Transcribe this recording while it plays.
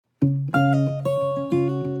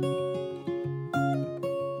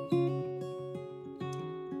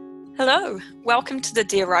Hello, welcome to the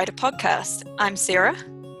Dear Writer podcast. I'm Sarah.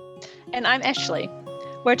 And I'm Ashley.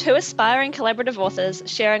 We're two aspiring collaborative authors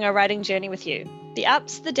sharing our writing journey with you, the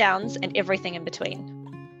ups, the downs, and everything in between.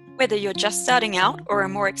 Whether you're just starting out or a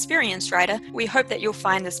more experienced writer, we hope that you'll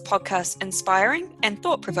find this podcast inspiring and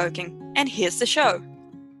thought-provoking. And here's the show.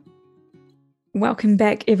 Welcome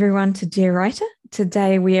back, everyone, to Dear Writer.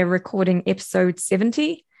 Today we are recording episode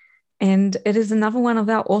 70, and it is another one of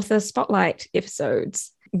our author spotlight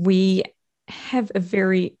episodes. We have a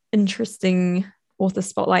very interesting author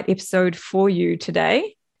spotlight episode for you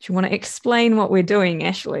today. Do you want to explain what we're doing,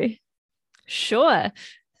 Ashley? Sure.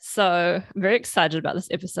 So I'm very excited about this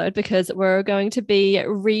episode because we're going to be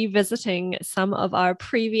revisiting some of our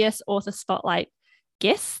previous author spotlight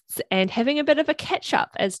guests and having a bit of a catch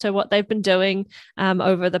up as to what they've been doing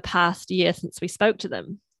over the past year since we spoke to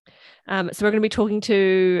them. So we're going to be talking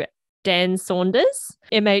to Dan Saunders,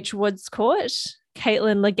 M.H. Woodscourt,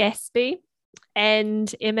 Caitlin Legaspi,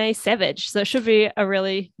 and M.A. Savage. So it should be a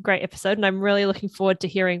really great episode, and I'm really looking forward to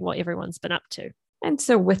hearing what everyone's been up to. And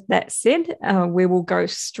so with that said, we will go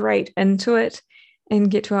straight into it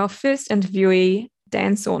and get to our first interviewee,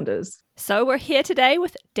 Dan Saunders. So we're here today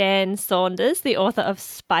with Dan Saunders, the author of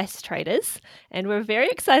Spice Traders, and we're very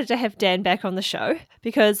excited to have Dan back on the show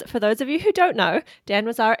because for those of you who don't know, Dan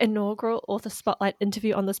was our inaugural author spotlight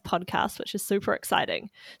interview on this podcast, which is super exciting.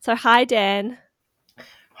 So hi, Dan.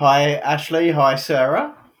 Hi, Ashley. Hi,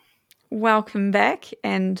 Sarah. Welcome back.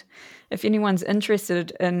 And if anyone's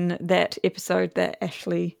interested in that episode that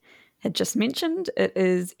Ashley had just mentioned, it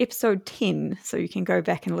is episode 10. So you can go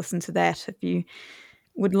back and listen to that if you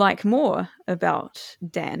would like more about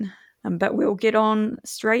Dan. But we'll get on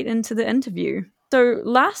straight into the interview. So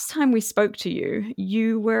last time we spoke to you,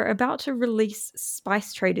 you were about to release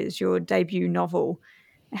Spice Traders, your debut novel.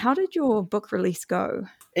 How did your book release go?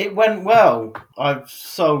 It went well. I've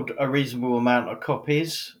sold a reasonable amount of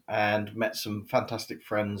copies and met some fantastic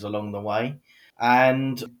friends along the way.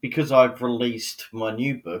 And because I've released my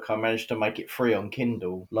new book, I managed to make it free on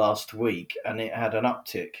Kindle last week and it had an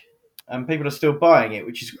uptick. And people are still buying it,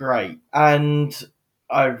 which is great. And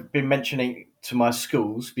I've been mentioning it to my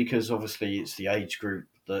schools because obviously it's the age group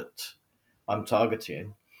that I'm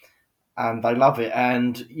targeting. And they love it.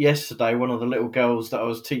 And yesterday, one of the little girls that I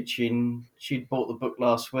was teaching, she'd bought the book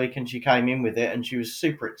last week and she came in with it and she was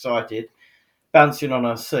super excited, bouncing on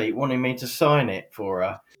her seat, wanting me to sign it for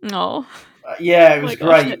her. Oh. Yeah, it was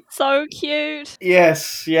gosh, great. It's so cute.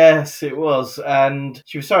 Yes, it was. And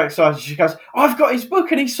she was so excited. She goes, I've got his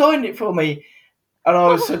book and he signed it for me. And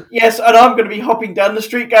I said, yes, and I'm going to be hopping down the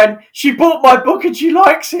street going, she bought my book and she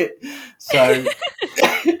likes it. So,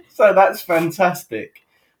 so that's fantastic.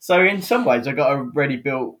 So in some ways, I got a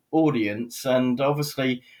ready-built audience. And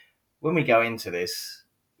obviously, when we go into this,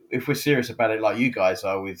 if we're serious about it like you guys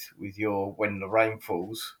are with your When the Rain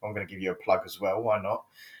Falls, I'm going to give you a plug as well. Why not?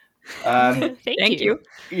 Thank you.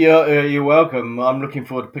 You're welcome. I'm looking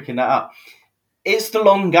forward to picking that up. It's the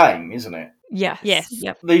long game, isn't it? Yes.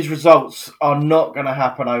 Yep. These results are not going to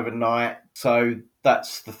happen overnight. So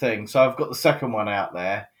that's the thing. So I've got the second one out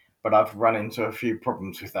there, but I've run into a few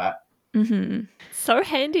problems with that. Mm-hmm. So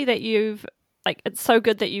handy that it's so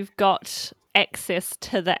good that you've got access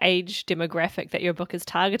to the age demographic that your book is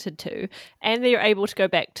targeted to, and that you're able to go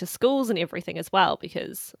back to schools and everything as well,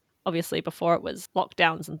 because obviously before it was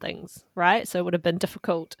lockdowns and things, right? So it would have been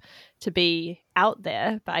difficult to be out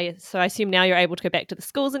there. So I assume now you're able to go back to the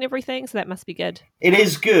schools and everything, so that must be good. It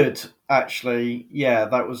is good, actually. Yeah,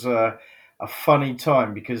 that was a funny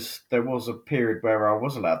time because there was a period where I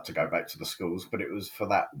was allowed to go back to the schools, but it was for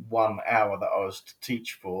that 1 hour that I was to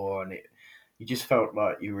teach for, and you just felt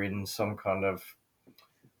like you were in some kind of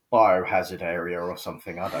biohazard area or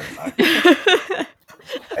something. I don't know.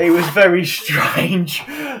 It was very strange,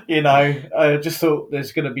 I just thought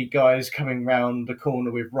there's going to be guys coming round the corner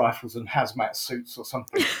with rifles and hazmat suits or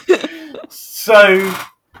something. So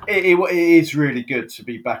it is really good to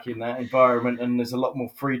be back in that environment, and there's a lot more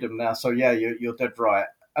freedom now. So yeah, you're dead right.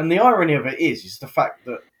 And the irony of it is the fact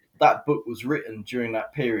that that book was written during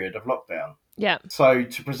that period of lockdown. Yeah. So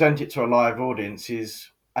to present it to a live audience is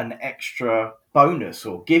an extra bonus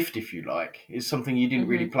or gift, if you like, is something you didn't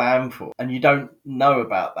really plan for. And you don't know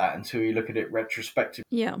about that until you look at it retrospectively.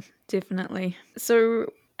 Yeah, definitely. So,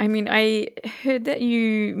 I mean, I heard that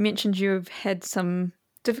you mentioned you've had some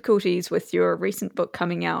difficulties with your recent book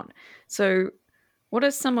coming out. So what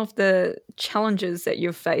are some of the challenges that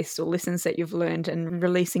you've faced or lessons that you've learned in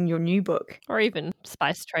releasing your new book? Or even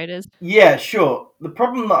Spice Traders. Yeah, sure. The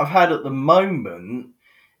problem that I've had at the moment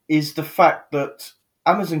is the fact that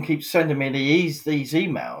Amazon keeps sending me these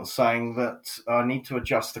emails saying that I need to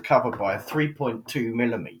adjust the cover by 3.2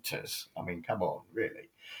 millimeters. I mean, come on, really?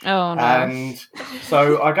 Oh, no. And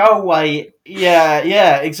so I go away.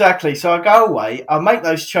 Yeah, exactly. So I go away. I make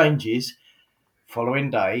those changes. Following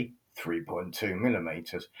day, 3.2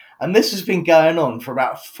 millimeters. And this has been going on for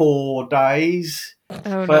about 4 days.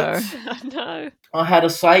 Oh, But No. I had a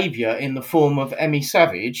saviour in the form of Emmy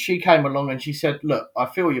Savage. She came along and she said, look, I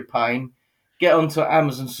feel your pain. Get onto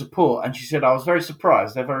Amazon support. And she said, I was very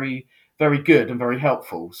surprised. They're very, very good and very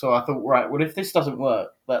helpful. So I thought, right, well, if this doesn't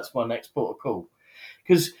work, that's my next port of call.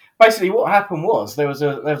 Because basically what happened was there was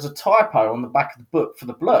a typo on the back of the book for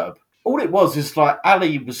the blurb. All it was is like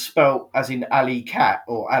Ali was spelt as in alley cat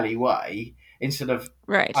or alleyway instead of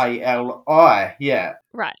Right. A-L-I. Yeah.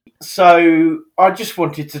 Right. So I just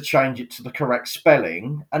wanted to change it to the correct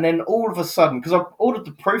spelling. And then all of a sudden, because I ordered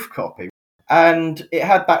the proof copy and it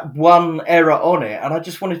had that one error on it, and I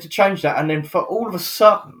just wanted to change that. And then for all of a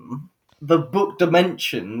sudden, the book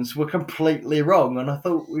dimensions were completely wrong. And I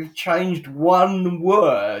thought, we've changed one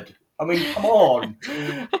word. I mean, come on.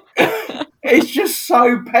 It's just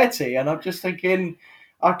so petty. And I'm just thinking,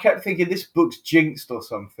 I kept thinking this book's jinxed or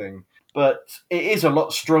something. But it is a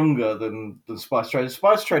lot stronger than Spice Traders.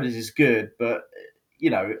 Spice Traders is good, but, you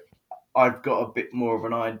know, I've got a bit more of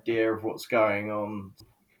an idea of what's going on.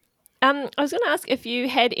 I was going to ask if you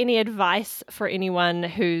had any advice for anyone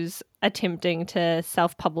who's attempting to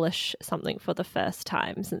self-publish something for the first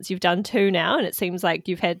time, since you've done 2 now, and it seems like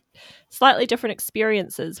you've had slightly different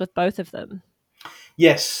experiences with both of them.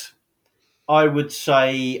 Yes, I would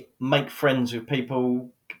say make friends with people,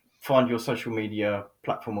 find your social media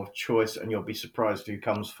platform of choice, and you'll be surprised who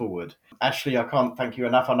comes forward. Ashley, I can't thank you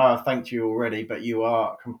enough. I know I've thanked you already, but you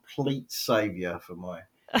are a complete saviour for my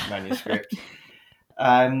manuscript.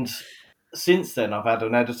 And since then, I've had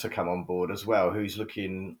an editor come on board as well, who's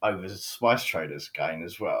looking over Spice Traders again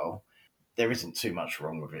as well. There isn't too much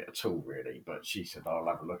wrong with it at all, really, but she said, I'll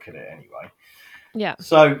have a look at it anyway. Yeah.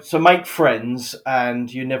 So make friends,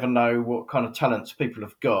 and you never know what kind of talents people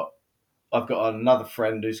have got. I've got another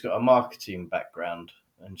friend who's got a marketing background,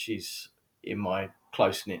 and she's in my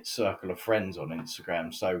close-knit circle of friends on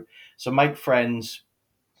Instagram. So make friends,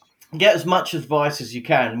 get as much advice as you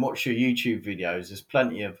can, watch your YouTube videos. There's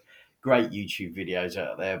plenty of great YouTube videos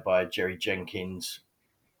out there by Jerry Jenkins,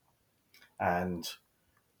 and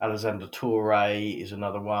Alexander Torre is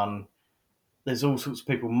another one. There's all sorts of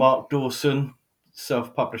people. Mark Dawson,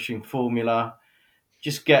 self-publishing formula.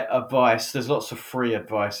 Just get advice. There's lots of free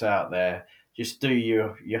advice out there. Just do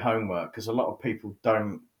your homework, because a lot of people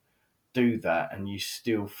don't do that, and you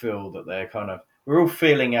still feel that they're we're all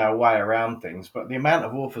feeling our way around things. But the amount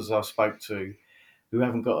of authors I've spoke to who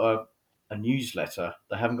haven't got a newsletter,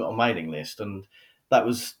 they haven't got a mailing list, and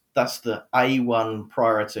that's the A1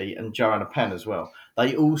 priority, and Joanna Penn as well.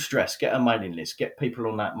 They all stress, get a mailing list, get people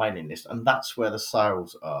on that mailing list, and that's where the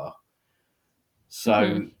sales are.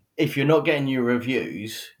 So if you're not getting your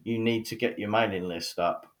reviews, you need to get your mailing list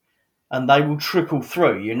up, and they will trickle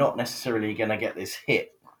through. You're not necessarily going to get this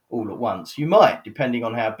hit all at once. You might, depending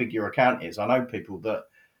on how big your account is. I know people that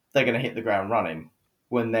they're going to hit the ground running.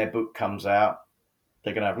 When their book comes out,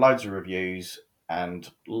 they're going to have loads of reviews and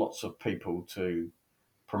lots of people to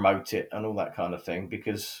promote it and all that kind of thing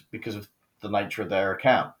because of the nature of their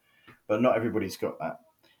account. But not everybody's got that.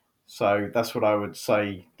 So that's what I would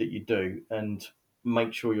say that you do, and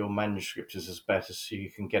make sure your manuscript is as better so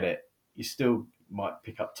you can get it. You still might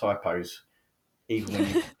pick up typos, even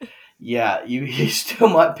when you still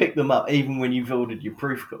might pick them up even when you've ordered your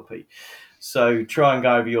proof copy. So try and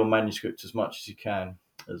go over your manuscript as much as you can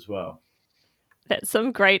as well. That's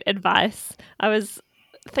some great advice. I was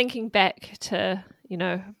thinking back to,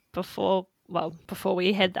 before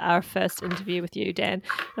we had our first interview with you, Dan.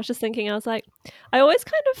 I was just thinking, I was like, I always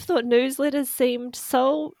kind of thought newsletters seemed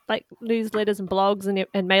so, like newsletters and blogs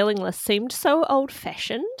and mailing lists seemed so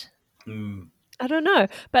old-fashioned. I don't know,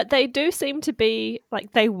 but they do seem to be,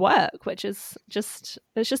 like, they work, which is it's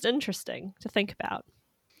just interesting to think about.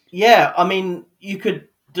 Yeah, I mean, you could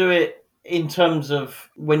do it in terms of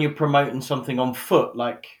when you're promoting something on foot.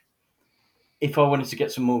 Like, if I wanted to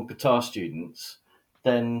get some more guitar students,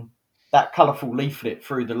 then that colourful leaflet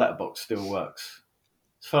through the letterbox still works.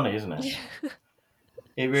 It's funny, isn't it?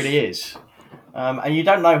 It really is. And you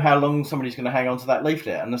don't know how long somebody's going to hang on to that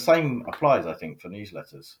leaflet. And the same applies, I think, for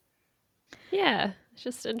newsletters. Yeah, it's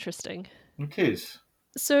just interesting. It is.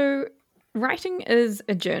 So writing is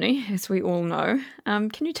a journey, as we all know.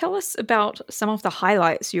 Can you tell us about some of the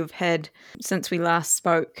highlights you've had since we last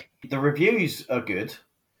spoke? The reviews are good.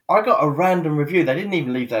 I got a random review. They didn't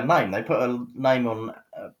even leave their name. They put a name on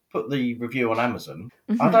put the review on Amazon.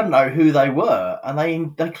 Mm-hmm. I don't know who they were,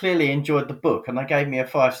 and they clearly enjoyed the book, and they gave me a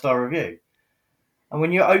 5-star review. And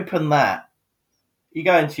when you open that, you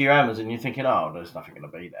go into your Amazon, you're thinking, oh, there's nothing going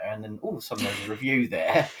to be there. And then all of a sudden there's a review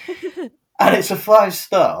there. And it's a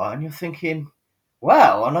 5-star. And you're thinking,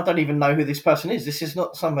 wow. And I don't even know who this person is. This is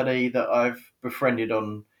not somebody that I've befriended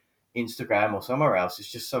on Instagram or somewhere else. It's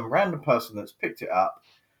just some random person that's picked it up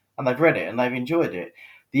and they've read it and they've enjoyed it.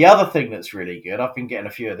 The other thing that's really good, I've been getting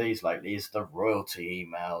a few of these lately, is the royalty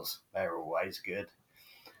emails. They're always good.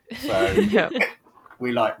 So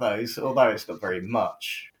we like those, although it's not very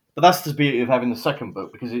much. But that's the beauty of having the second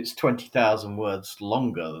book, because it's 20,000 words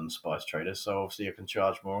longer than Spice Traders, so obviously you can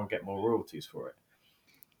charge more and get more royalties for it.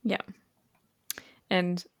 Yeah.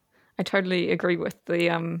 And I totally agree with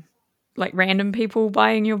the like random people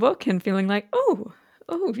buying your book and feeling like, oh,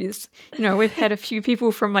 yes. You know, we've had a few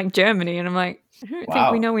people from like Germany, and I'm like, I don't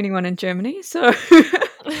think we know anyone in Germany, so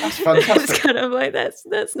that's fantastic. It's kind of like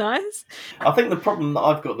that's nice. I think the problem that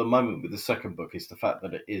I've got at the moment with the second book is the fact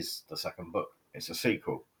that it is the second book. It's a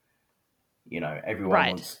sequel. You know,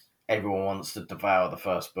 everyone wants to devour the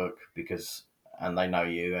first book and they know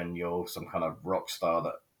you, and you're some kind of rock star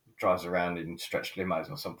that drives around in stretched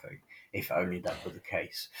limos or something. If only that were the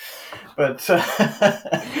case. But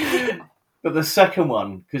but the second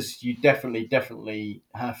one, because you definitely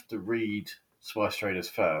have to read Spice Traders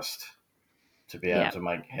first to be able to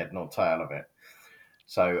make head nor tail of it.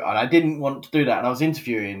 So, and I didn't want to do that, and I was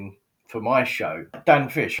interviewing for my show Dan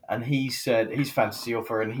Fish, and he said, he's a fantasy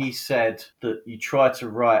author, and he said that you try to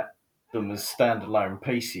write them as standalone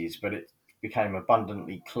pieces, but it became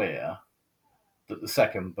abundantly clear that the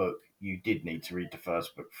second book you did need to read the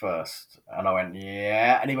first book first. And I went,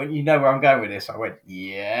 yeah. And he went, you know where I'm going with this? I went,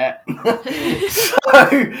 yeah.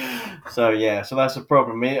 So that's a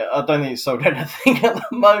problem. I don't think it's sold anything at the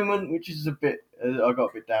moment, which is a bit, I got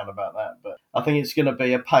a bit down about that. But I think it's going to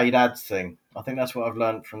be a paid ads thing. I think that's what I've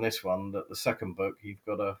learned from this one, that the second book, you've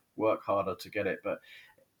got to work harder to get it. But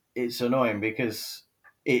it's annoying because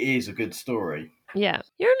it is a good story. Yeah.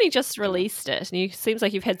 You only just released it, and it seems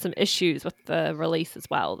like you've had some issues with the release as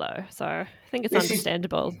well, though. So I think it's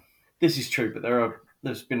understandable. This is true, but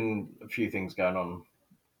there's been a few things going on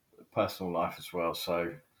in personal life as well.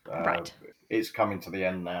 So it's coming to the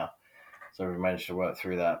end now. So we managed to work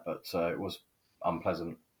through that, but it was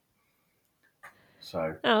unpleasant.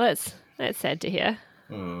 So that's sad to hear.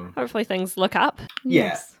 Hopefully things look up.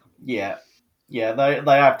 Yeah. They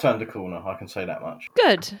have turned a corner. I can say that much.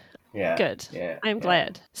 Good. Yeah. Good. Yeah. I'm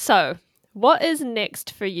glad. So, what is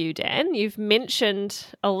next for you, Dan? You've mentioned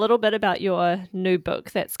a little bit about your new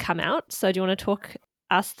book that's come out. So, do you want to talk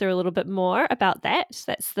us through a little bit more about that?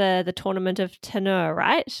 That's the Tournament of Tannur,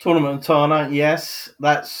 right? Tournament of Tannur, yes.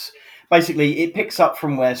 That's basically, it picks up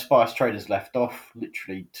from where Spice Traders left off,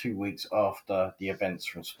 literally 2 weeks after the events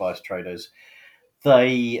from Spice Traders.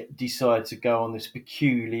 They decide to go on this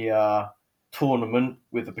peculiar tournament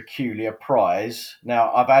with a peculiar prize.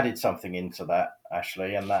 Now, I've added something into that,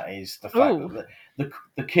 Ashley, and that is the fact that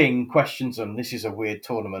the king questions them. This is a weird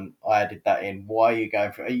tournament. I added that in. Why are you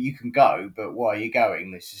going for it? You can go, but why are you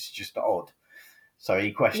going? This is just odd. So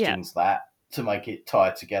he questions that to make it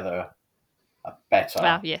tie together better.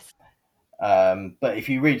 Wow, yes. But if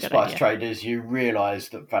you read Spice Traders, you realise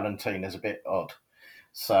that Valentina's a bit odd.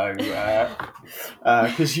 So,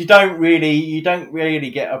 because you don't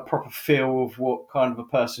really get a proper feel of what kind of a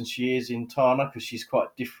person she is in Tannur, because she's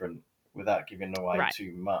quite different without giving away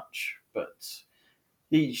too much. But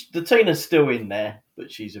the Tina's still in there,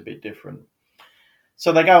 but she's a bit different.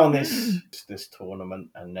 So they go on this tournament,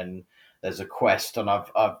 and then there's a quest, and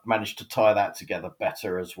I've managed to tie that together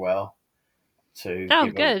better as well. To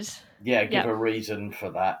give a reason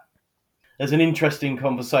for that. There's an interesting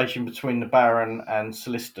conversation between the Baron and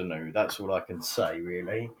Celestinu. That's all I can say,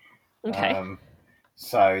 really. Okay.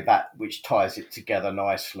 So that, which ties it together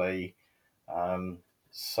nicely.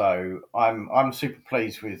 So I'm super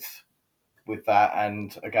pleased with that.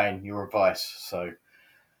 And again, your advice. So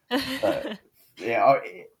I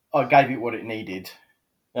gave it what it needed.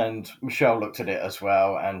 And Michelle looked at it as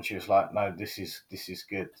well, and she was like, "No, this is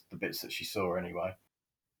good." The bits that she saw, anyway.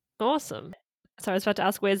 Awesome. So I was about to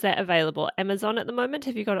ask, where's that available? Amazon at the moment?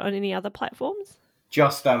 Have you got it on any other platforms?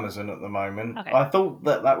 Just Amazon at the moment. Okay. I thought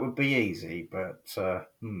that would be easy, but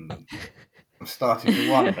I'm starting to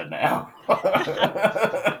wonder now.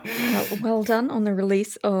 Well done on the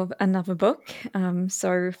release of another book.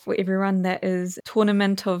 So for everyone, that is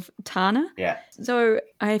Tournament of Tannur. Yeah. So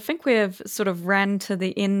I think we have sort of ran to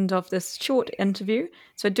the end of this short interview.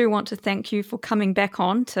 So I do want to thank you for coming back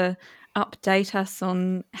on to update us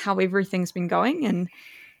on how everything's been going and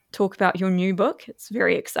talk about your new book. It's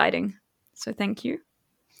very exciting. So thank you.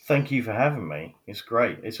 Thank you for having me. It's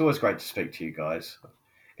great. It's always great to speak to you guys.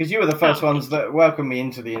 Because you were the first ones that welcomed me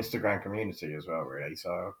into the Instagram community as well, really.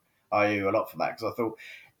 So I owe you a lot for that. Because I thought,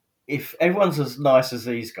 if everyone's as nice as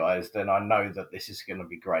these guys, then I know that this is going to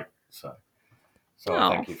be great. So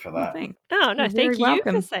thank you for that. Thanks. Oh, no, You're thank very you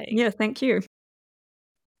welcome. for saying. Yeah, thank you.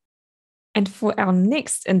 And for our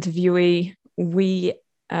next interviewee, we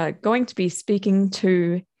are going to be speaking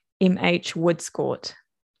to M.H. Woodscourt.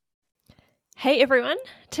 Hey everyone,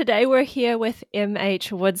 today we're here with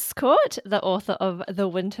M.H. Woodscourt, the author of the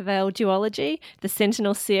Wintervale duology, the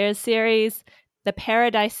Sentinel Seers series, the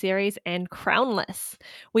Paradise series, and Crownless.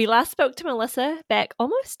 We last spoke to Melissa back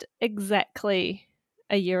almost exactly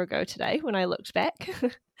a year ago today when I looked back.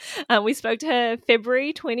 We spoke to her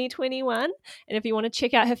February 2021, and if you want to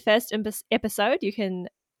check out her first episode, you can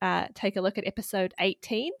take a look at episode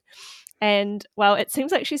 18. And well, it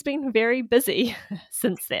seems like she's been very busy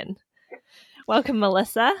since then. Welcome,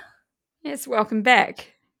 Melissa. Yes, welcome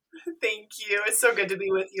back. Thank you. It's so good to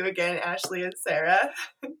be with you again, Ashley and Sarah.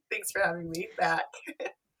 Thanks for having me back.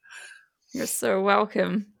 You're so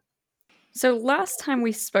welcome. So last time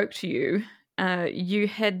we spoke to you, you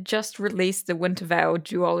had just released the Wintervale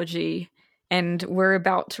duology and were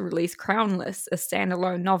about to release Crownless, a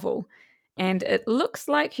standalone novel. And it looks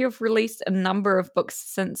like you've released a number of books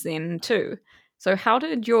since then too. So how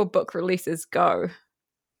did your book releases go?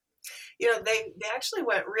 They actually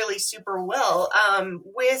went really super well.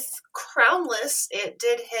 With Crownless, it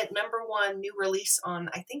did hit #1 new release on,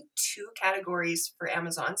 I think, 2 categories for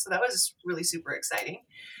Amazon. So that was really super exciting.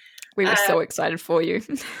 We were so excited for you.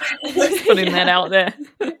 Putting that out there.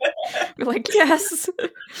 We're like, yes.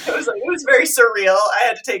 It was very surreal. I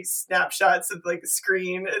had to take snapshots of the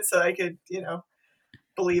screen so I could,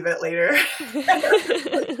 believe it later.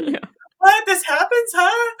 Yeah. What? This happens,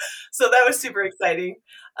 huh? So that was super exciting.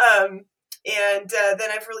 And then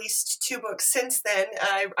I've released 2 books since then.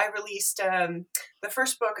 I released the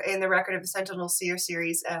first book in the Record of the Sentinel Seer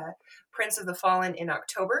series, Prince of the Fallen, in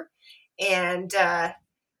October. And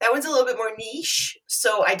that one's a little bit more niche,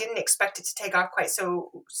 so I didn't expect it to take off quite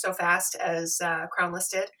so fast as Crownless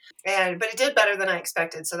did. But it did better than I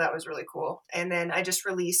expected, so that was really cool. And then I just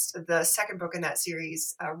released the second book in that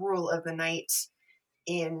series, Rule of the Night,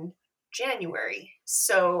 in January.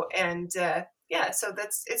 So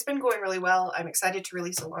it's been going really well. I'm excited to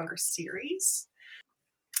release a longer series.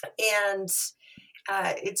 And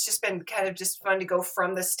it's just been kind of just fun to go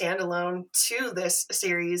from the standalone to this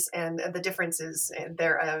series and the differences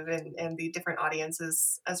thereof and the different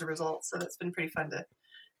audiences as a result. So that's been pretty fun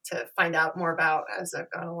to find out more about as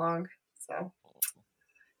I've gone along. So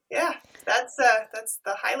yeah, that's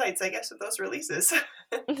the highlights, I guess, of those releases.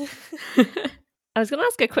 I was going to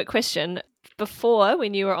ask a quick question. Before,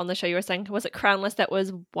 when you were on the show, you were saying, was it Crownless that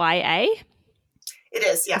was YA? It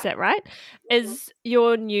is, yeah. Is that right? Is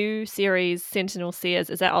your new series, Sentinel Seers,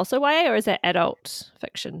 is that also YA or is that adult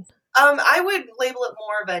fiction? I would label it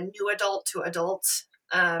more of a new adult to adult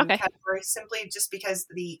category, simply just because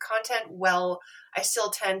the content, I still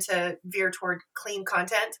tend to veer toward clean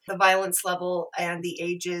content. The violence level and the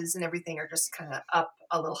ages and everything are just kind of up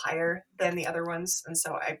a little higher than the other ones. And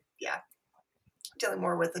so dealing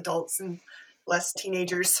more with adults and less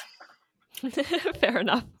teenagers. Fair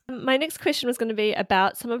enough. My next question was going to be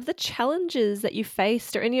about some of the challenges that you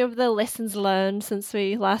faced or any of the lessons learned since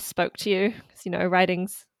we last spoke to you. Because,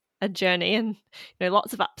 writing's a journey and,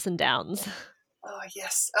 lots of ups and downs. Oh,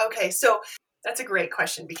 yes. Okay. So that's a great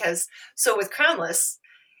question because with Crownless,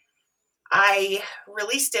 I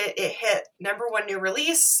released it. It hit #1 new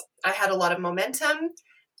release. I had a lot of momentum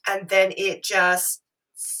and then it just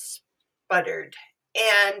sputtered.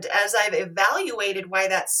 And as I've evaluated why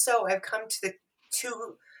that's so, I've come to the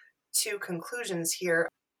two conclusions here.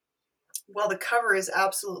 Well, the cover is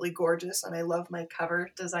absolutely gorgeous, and I love my cover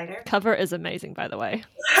designer. Cover is amazing, by the way.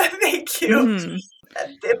 Thank you. Mm-hmm.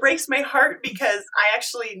 It breaks my heart because I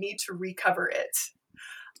actually need to recover it.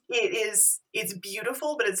 It's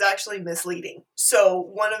beautiful, but it's actually misleading. So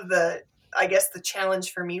one of the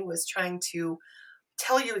challenge for me was trying to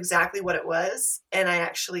tell you exactly what it was, and I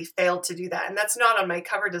actually failed to do that. And that's not on my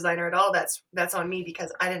cover designer at all. That's on me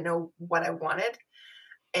because I didn't know what I wanted.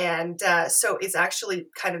 And so it's actually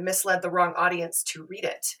kind of misled the wrong audience to read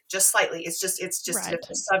it just slightly. It's just right. A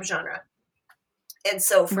subgenre. And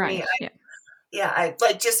so for me,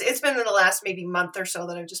 it's been in the last maybe month or so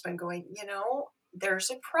that I've just been going, there's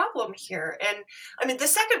a problem here. And I mean, the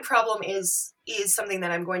second problem is something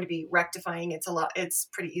that I'm going to be rectifying. It's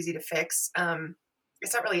pretty easy to fix.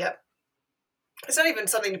 It's not even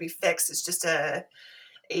something to be fixed. It's just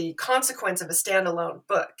a consequence of a standalone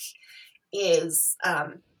book is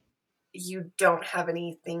you don't have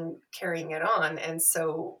anything carrying it on, and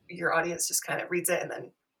so your audience just kind of reads it and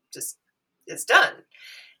then just is done.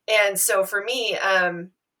 And so for me, I've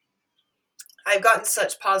gotten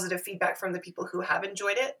such positive feedback from the people who have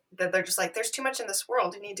enjoyed it that they're just like, there's too much in this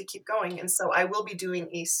world, you need to keep going. And so I will be doing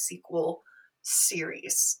a sequel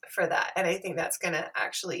series for that, and I think that's going to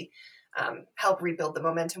actually help rebuild the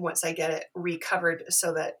momentum once I get it recovered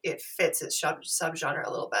so that it fits its subgenre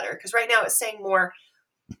a little better. Because right now it's saying more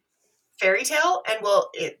fairy tale, and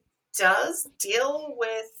it does deal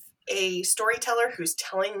with a storyteller who's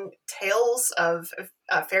telling tales of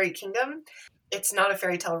a fairy kingdom. It's not a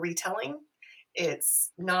fairy tale retelling.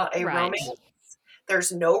 It's not a romance.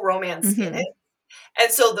 There's no romance in it.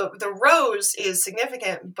 And so the rose is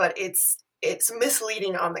significant, but it's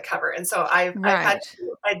misleading on the cover. And so I've had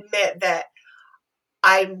to admit that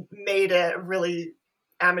I made a really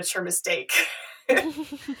amateur mistake.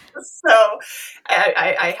 So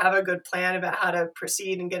I have a good plan about how to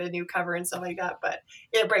proceed and get a new cover and stuff like that, but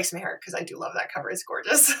it breaks my heart because I do love that cover. It's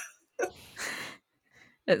gorgeous.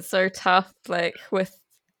 It's so tough, like with,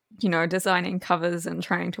 designing covers and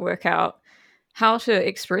trying to work out how to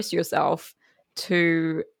express yourself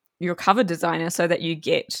to your cover designer so that you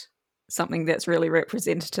get something that's really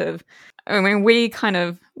representative. I mean, we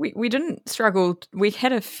didn't struggle. We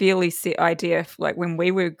had a fairly set idea, like when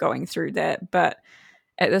we were going through that, but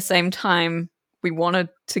at the same time, we wanted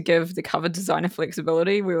to give the cover designer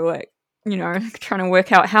flexibility. We were like, trying to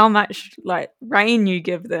work out how much like rein you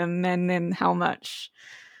give them and then how much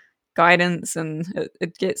guidance, and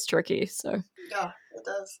it gets tricky. So yeah, it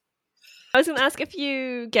does. I was going to ask if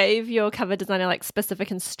you gave your cover designer like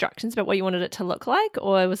specific instructions about what you wanted it to look like,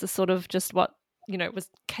 or was this sort of just what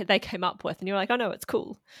they came up with and you were like, oh no, it's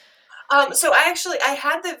cool? So I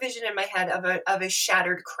had the vision in my head of a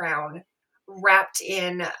shattered crown wrapped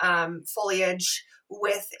in foliage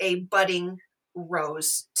with a budding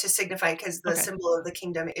rose to signify, because the symbol of the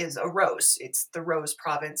kingdom is a rose. It's the Rose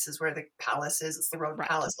Province is where the palace is. It's the Rose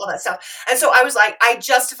Palace, all that stuff. And so I was like, I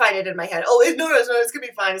justified it in my head. Oh, no, it's gonna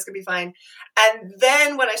be fine. It's gonna be fine. And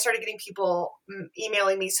then when I started getting people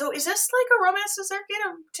emailing me, so is this like a romance? Is there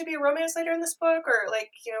to be a romance later in this book, or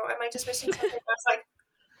like, am I just missing something? I was like,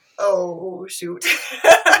 oh shoot.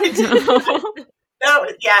 No,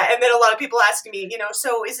 yeah, and then a lot of people asking me,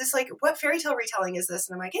 so is this like, what fairy tale retelling is this?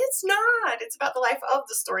 And I'm like, it's not. It's about the life of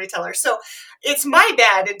the storyteller. So it's my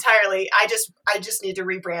bad entirely. I just need to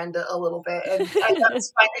rebrand a little bit, and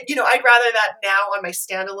that's fine. I'd rather that now on my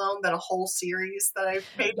standalone than a whole series that I've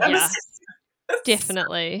made. Yeah,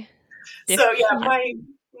 definitely. So yeah, my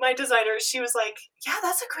designer, she was like, yeah,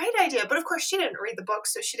 that's a great idea, but of course she didn't read the book,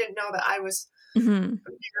 so she didn't know that I was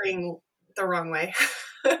veering the wrong way.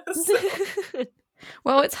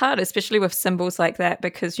 Well, it's hard, especially with symbols like that,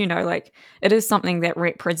 because, like it is something that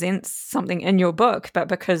represents something in your book, but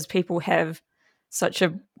because people have such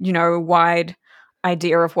a, wide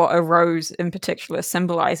idea of what a rose in particular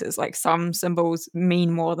symbolizes, like some symbols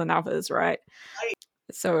mean more than others, right?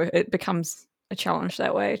 So it becomes a challenge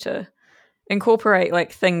that way to incorporate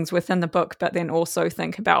like things within the book, but then also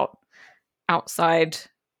think about outside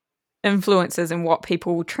influences and what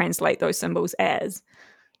people translate those symbols as.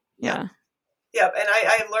 Yeah. Yep, and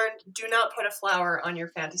I learned, do not put a flower on your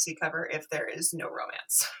fantasy cover if there is no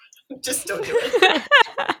romance. Just don't do it.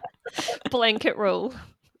 Blanket rule.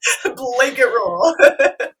 Blanket rule.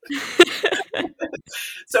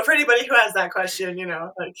 So for anybody who has that question,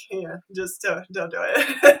 just don't do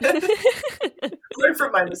it. Learn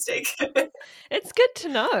from my mistake. It's good to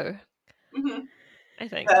know. Mm-hmm. I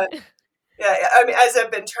think. Yeah, I mean, as I've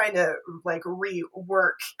been trying to like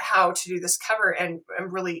rework how to do this cover and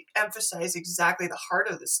really emphasize exactly the heart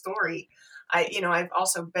of the story, I've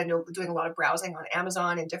also been doing a lot of browsing on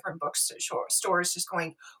Amazon and different bookstores, just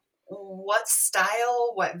going, what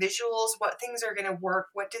style, what visuals, what things are going to work,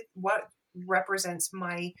 what represents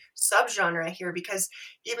my subgenre here, because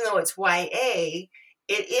even though it's YA, it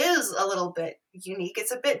is a little bit unique.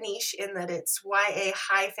 It's a bit niche in that it's YA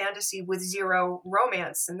high fantasy with zero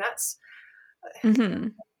romance, and that's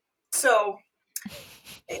so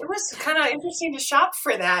it was kind of interesting to shop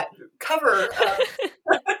for that cover.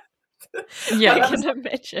 Yeah, I can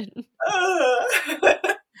imagine.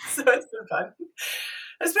 So it's been fun.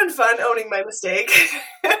 It's been fun owning my mistake.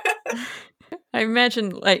 I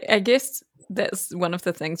imagine, like, I guess that's one of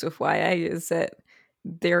the things with YA is that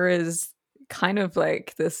there is kind of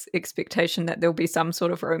like this expectation that there'll be some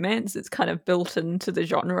sort of romance. It's kind of built into the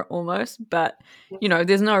genre almost, but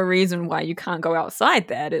there's no reason why you can't go outside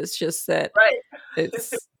that. It's just that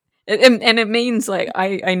And it means like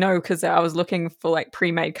I know because I was looking for like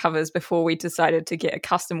pre-made covers before we decided to get a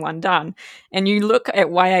custom one done, and you look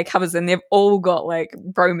at YA covers and they've all got like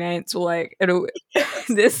romance or like it'll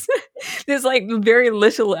there's like very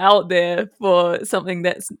little out there for something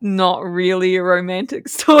that's not really a romantic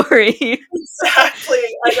story.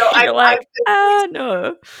 Exactly. I know. You're like,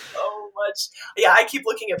 no. So much. Yeah, I keep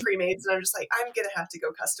looking at pre-mades and I'm just like, I'm gonna have to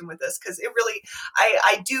go custom with this because it really,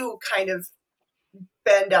 I do kind of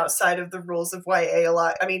bend outside of the rules of YA a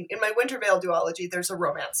lot. I mean, in my Wintervale duology, there's a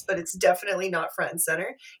romance, but it's definitely not front and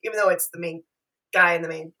center. Even though it's the main guy and the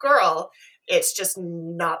main girl, it's just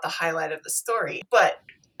not the highlight of the story. But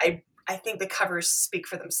I think the covers speak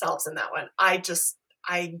for themselves in that one. I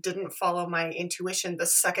didn't follow my intuition the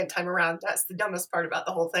second time around. That's the dumbest part about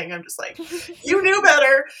the whole thing. I'm just like, you knew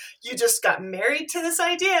better. You just got married to this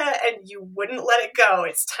idea and you wouldn't let it go.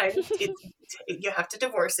 It's time. You have to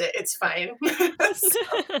divorce it. It's fine.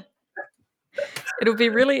 It'll be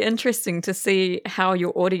really interesting to see how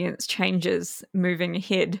your audience changes moving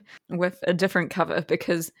ahead with a different cover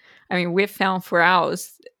because, I mean, we've found for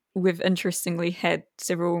ours, we've interestingly had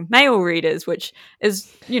several male readers, which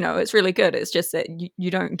is, it's really good. It's just that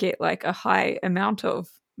you don't get like a high amount of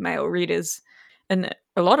male readers in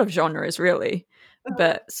a lot of genres, really.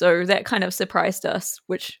 But so that kind of surprised us,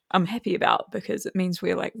 which I'm happy about because it means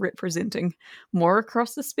we're like representing more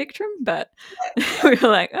across the spectrum. But we were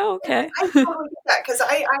like, oh, okay. I totally get that because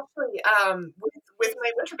I actually, with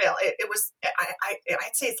my Wintervale, it was,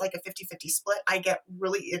 I'd say it's like a 50-50 split. I get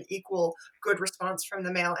really an equal good response from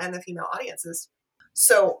the male and the female audiences.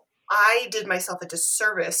 So I did myself a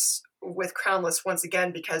disservice with Crownless once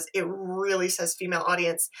again because it really says female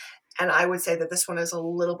audience. And I would say that this one is a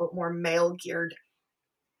little bit more male geared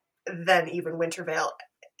than even Wintervale.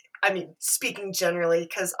 I mean, speaking generally,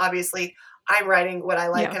 because obviously I'm writing what I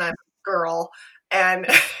like and I'm a girl and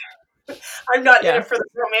I'm not in it for the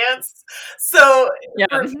romance. So,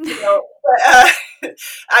 it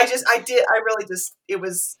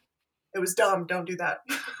was dumb. Don't do that.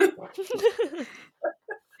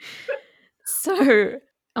 So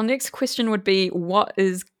our next question would be, what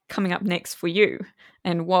is coming up next for you?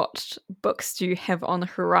 And what books do you have on the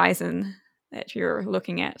horizon that you're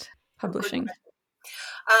looking at publishing?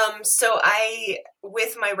 So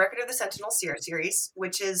with my Record of the Sentinel series,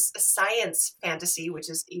 which is a science fantasy, which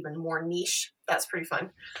is even more niche, that's pretty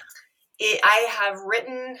fun. I have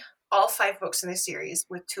written all 5 books in the series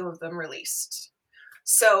with 2 of them released.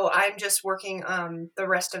 So I'm just working the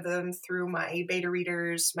rest of them through my beta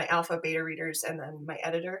readers, my alpha beta readers, and then my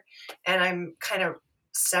editor. And I'm kind of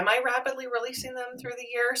semi-rapidly releasing them through the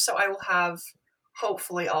year. So I will have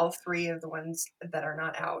hopefully all 3 of the ones that are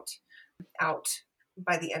not out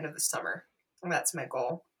by the end of the summer. And that's my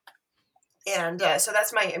goal. And so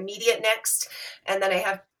that's my immediate next. And then I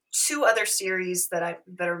have 2 other series that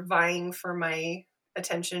are vying for my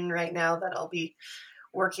attention right now that I'll be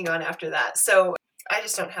working on after that. So I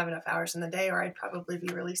just don't have enough hours in the day, or I'd probably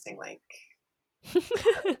be releasing like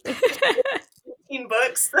 15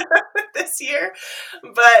 books this year.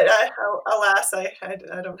 But alas, I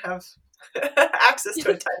don't have access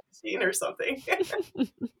to a time machine or something.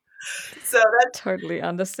 So that's totally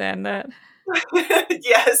understand that.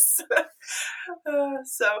 Yes.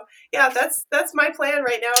 So yeah, that's my plan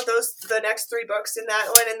right now. The next 3 books in that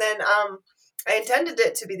one, and then I intended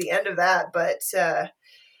it to be the end of that, but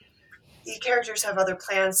the characters have other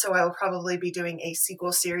plans, so I will probably be doing a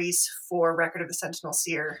sequel series for Record of the Sentinel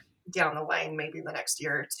Seer down the line, maybe in the next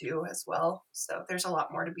year or 2 as well. So there's a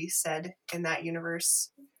lot more to be said in that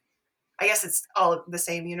universe. I guess it's all the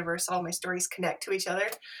same universe. All my stories connect to each other.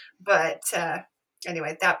 But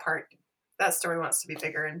anyway, that story wants to be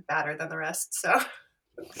bigger and badder than the rest. So,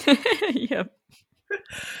 yep.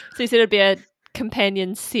 So you said it'd be a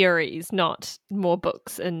companion series, not more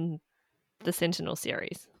books in the Sentinel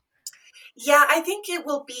series. Yeah, I think it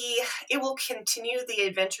will continue the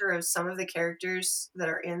adventure of some of the characters that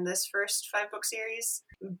are in this first 5-book series.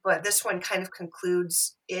 But this one kind of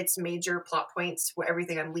concludes its major plot points,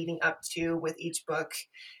 everything I'm leading up to with each book.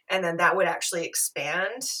 And then that would actually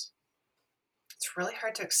expand. It's really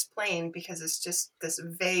hard to explain because it's just this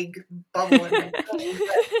vague bubble in my brain.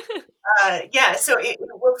 But, so it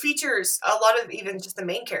will feature a lot of even just the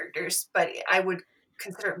main characters, but I would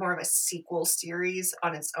consider it more of a sequel series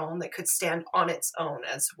on its own that could stand on its own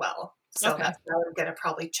as well. So that's how I'm going to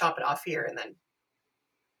probably chop it off here and then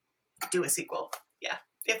do a sequel. Yeah,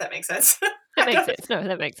 if that makes sense. That makes sense. No,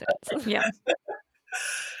 that makes sense. Yeah.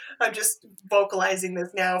 I'm just vocalizing this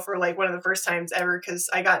now for like one of the first times ever because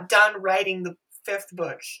I got done writing the 5th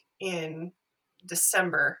book in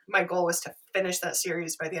December. My goal was to finish that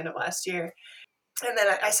series by the end of last year. And then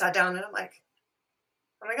I sat down and I'm like,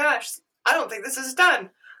 oh my gosh, I don't think this is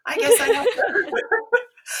done. I guess I have to.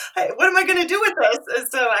 What am I going to do with this? And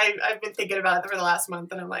so I've been thinking about it for the last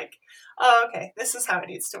month, and I'm like, oh, okay, this is how it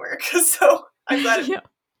needs to work. So I'm glad it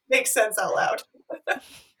makes sense out loud.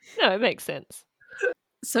 No, it makes sense.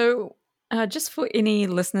 So, just for any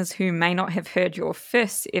listeners who may not have heard your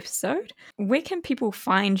first episode, where can people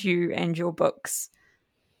find you and your books?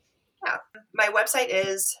 Yeah, my website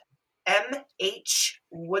is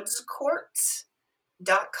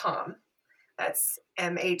mhwoodscourt.com. That's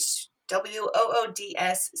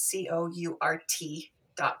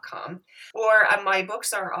MHWOODSCOURT.com. Or my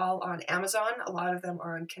books are all on Amazon. A lot of them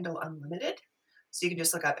are on Kindle Unlimited. So you can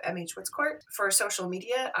just look up MH Woodscourt. For social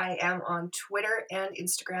media, I am on Twitter and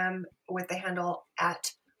Instagram with the handle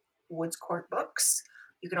 @WoodscourtBooks.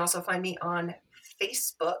 You can also find me on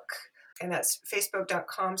Facebook, and that's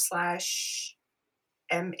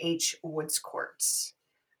facebook.com/MHWoodscourt.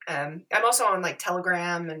 I'm also on like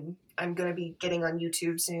Telegram, and I'm going to be getting on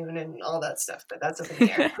YouTube soon and all that stuff, but that's up in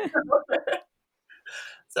the air.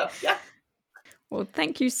 So, yeah. Well,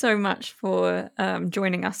 thank you so much for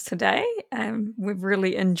joining us today. We've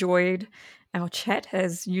really enjoyed our chat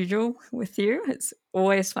as usual with you. It's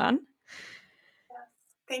always fun.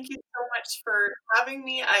 Thank you so much for having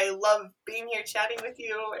me. I love being here chatting with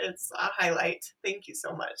you. It's a highlight. Thank you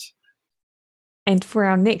so much. And for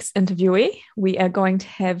our next interviewee, we are going to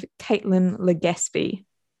have Caitlin Legaspi.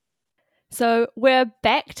 So we're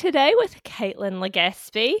back today with Caitlin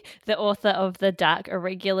Legaspi, the author of the Dark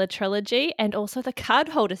Irregular trilogy and also the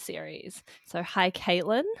Cardholder series. So hi,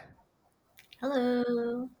 Caitlin.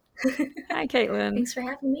 Hello. Hi, Caitlin. Thanks for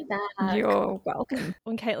having me back. You're welcome.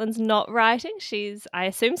 When Caitlin's not writing, she's, I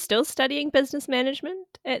assume, still studying business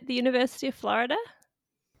management at the University of Florida.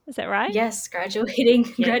 Is that right? Yes,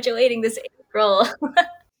 graduating this April.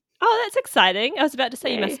 Oh, that's exciting. I was about to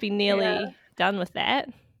say you Yay. must be nearly done with that.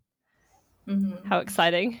 Mm-hmm. How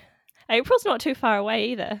exciting. April's not too far away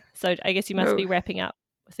either. So I guess you must be wrapping up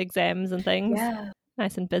with exams and things. Yeah.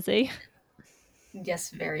 Nice and busy. Yes,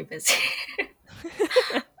 very busy.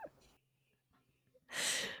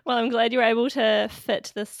 Well, I'm glad you were able to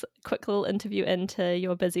fit this quick little interview into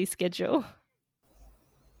your busy schedule.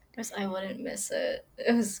 Because I wouldn't miss it.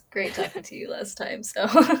 It was great talking to you last time, so.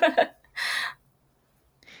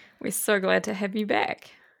 We're so glad to have you back.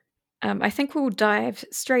 I think we'll dive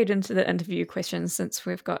straight into the interview questions since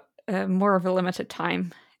we've got more of a limited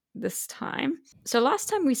time this time. So last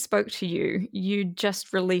time we spoke to you, you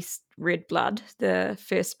just released Red Blood, the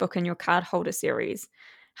first book in your Cardholder series.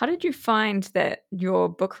 How did you find that your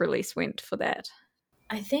book release went for that?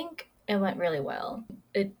 I think it went really well.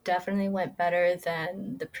 It definitely went better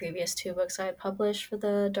than the previous 2 books I had published for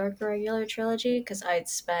the Dark Irregular trilogy, because I'd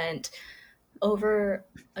spent over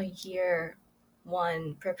a year,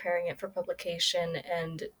 1, preparing it for publication,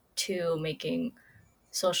 and 2, making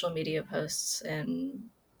social media posts and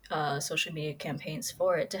social media campaigns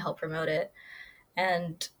for it to help promote it.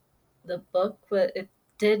 And the book, it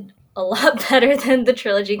did a lot better than the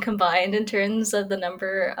trilogy combined in terms of the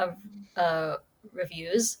number of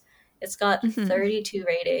reviews. It's got 32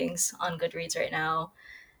 ratings on Goodreads right now,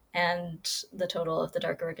 and the total of the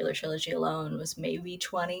Dark Irregular trilogy alone was maybe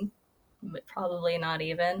 20, probably not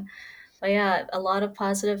even. But yeah, a lot of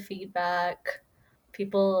positive feedback.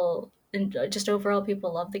 People, and just overall,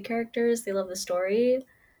 people love the characters. They love the story.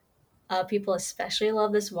 People especially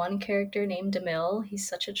love this one character named DeMille. He's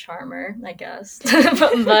such a charmer, I guess.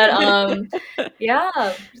 but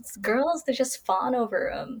yeah, girls, they just fawn over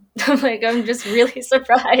him. I'm just really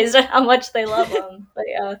surprised at how much they love him. But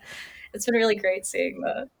yeah, it's been really great seeing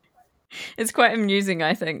that. It's quite amusing,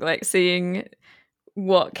 I think, like seeing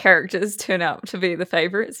what characters turn out to be the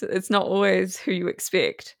favorites. It's not always who you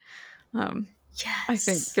expect. Yes. I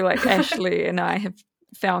think like Ashley and I have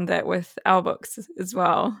found that with our books as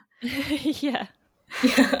well. Yeah.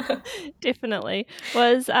 Definitely.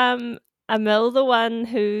 Was Emil the one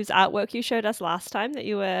whose artwork you showed us last time that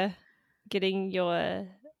you were getting your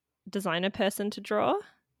designer person to draw?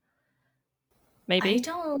 Maybe. I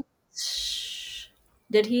don't.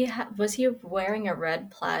 Did he? Was he wearing a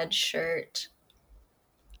red plaid shirt?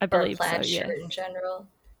 I believe or plaid so. shirt Yeah. in general.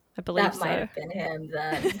 I believe that so. might have been him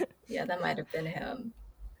then. Yeah, that might have been him.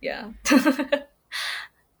 Yeah.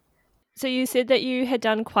 So you said that you had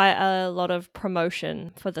done quite a lot of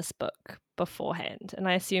promotion for this book beforehand, and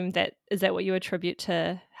I assume that is that what you attribute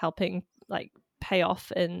to helping like pay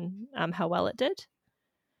off in how well it did?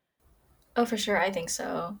 Oh, for sure, I think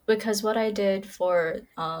so. Because what I did for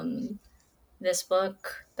this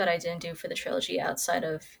book that I didn't do for the trilogy, outside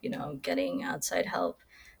of getting outside help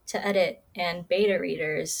to edit and beta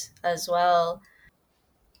readers as well,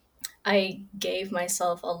 I gave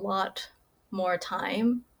myself a lot more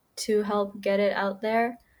time to help get it out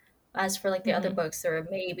there. As for like the other books, there were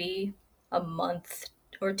maybe a month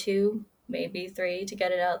or two, maybe 3 to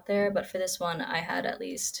get it out there. But for this one, I had at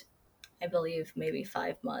least, I believe, maybe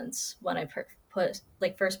 5 months when I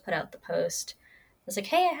first put out the post. I was like,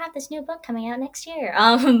 hey, I have this new book coming out next year.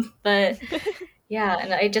 But yeah,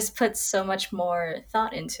 and I just put so much more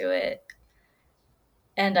thought into it.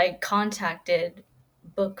 And I contacted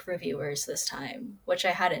book reviewers this time, which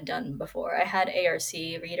I hadn't done before. I had ARC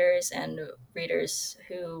readers and readers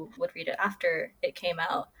who would read it after it came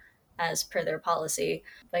out as per their policy.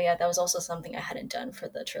 But yeah, that was also something I hadn't done for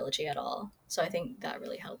the trilogy at all. So I think that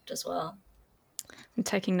really helped as well. I'm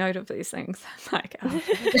taking note of these things. Like,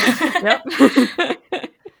 yep.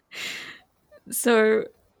 So,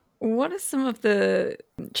 what are some of the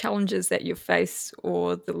challenges that you've faced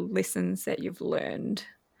or the lessons that you've learned?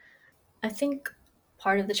 I think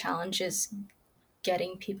part of the challenge is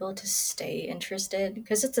getting people to stay interested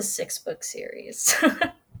because it's a 6-book series.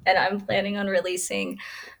 And I'm planning on releasing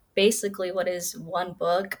basically what is one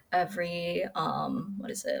book every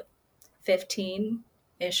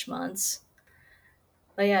 15-ish months.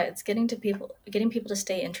 But yeah, it's getting people to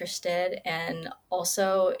stay interested, and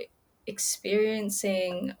also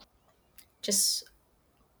experiencing just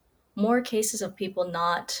more cases of people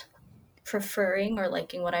not preferring or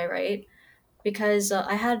liking what I write, because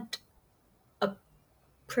I had a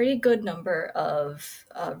pretty good number of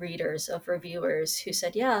readers, of reviewers who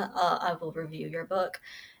said, yeah, I will review your book.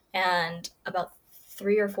 And about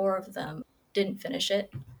 3 or 4 of them didn't finish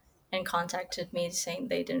it and contacted me saying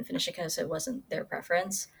they didn't finish it because it wasn't their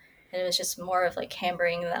preference. And it was just more of like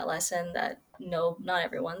hammering that lesson that no, not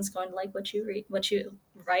everyone's going to like what you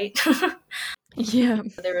write. Yeah.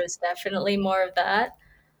 There was definitely more of that.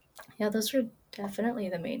 Yeah, those were definitely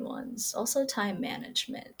the main ones. Also time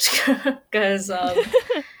management, because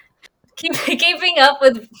keeping up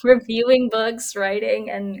with reviewing books, writing,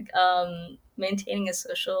 and maintaining a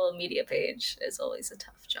social media page is always a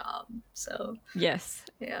tough job. So yes,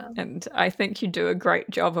 yeah, and I think you do a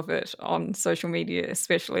great job of it on social media,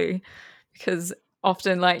 especially because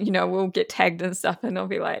often, like, we'll get tagged and stuff, and I'll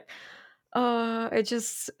be like, oh,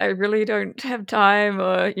 I really don't have time,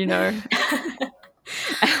 or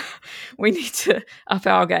we need to up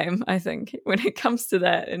our game, I think, when it comes to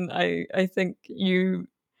that. And I think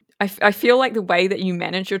I feel like the way that you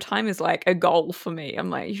manage your time is like a goal for me.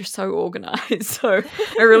 I'm like, you're so organized. So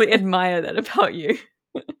I really admire that about you.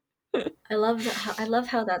 I love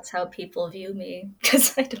how that's how people view me,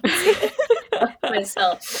 because I don't see it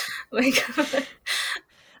myself. Like,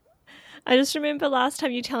 I just remember last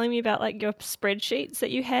time you telling me about like your spreadsheets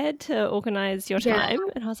that you had to organize your time,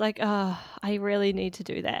 and I was like, oh, I really need to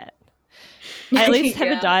do that. I at least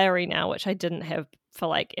have a diary now, which I didn't have for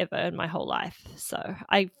like ever in my whole life. So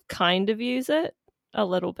I kind of use it a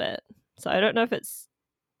little bit. So I don't know if it's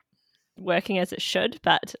working as it should,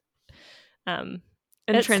 but in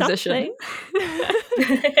transition.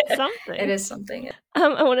 Something. It is something.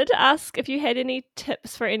 I wanted to ask if you had any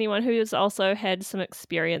tips for anyone who has also had some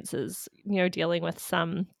experiences, dealing with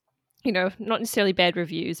some, not necessarily bad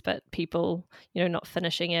reviews, but people, not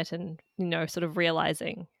finishing it and, sort of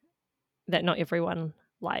realizing that not everyone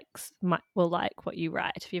will like what you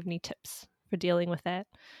write. If you have any tips for dealing with that.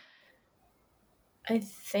 I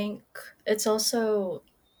think it's also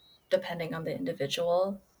depending on the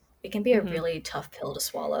individual. It can be a really tough pill to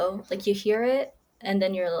swallow. Like, you hear it and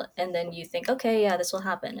then you think, okay, yeah, this will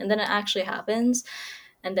happen. And then it actually happens.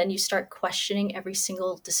 And then you start questioning every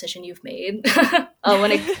single decision you've made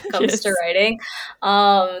when it comes to writing.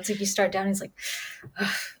 It's like you start down and it's like,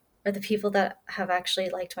 are the people that have actually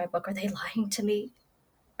liked my book, are they lying to me?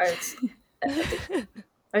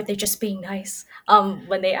 Are they just being nice?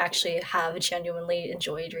 When they actually have genuinely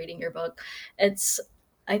enjoyed reading your book. It's,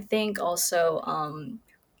 I think, also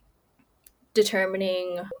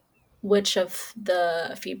determining which of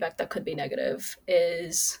the feedback that could be negative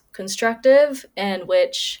is constructive and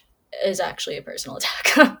which is actually a personal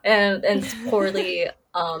attack and poorly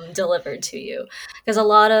delivered to you. Because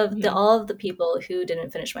all of the people who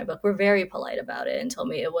didn't finish my book were very polite about it and told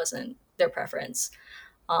me it wasn't their preference.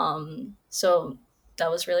 So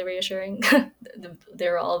that was really reassuring. They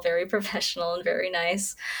were all very professional and very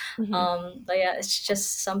nice. But yeah, it's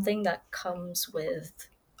just something that comes with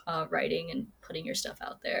writing and putting your stuff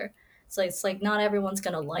out there. It's like not everyone's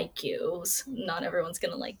gonna like you. Not everyone's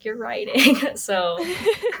gonna like your writing. So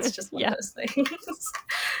it's just one of those things.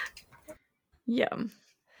 Yeah.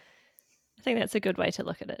 I think that's a good way to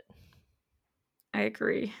look at it. I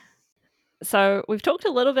agree. So we've talked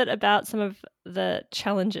a little bit about some of the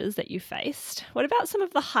challenges that you faced. What about some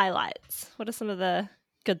of the highlights? What are some of the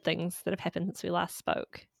good things that have happened since we last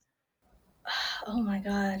spoke? Oh my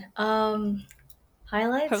god.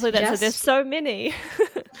 Highlights. Hopefully there's so many.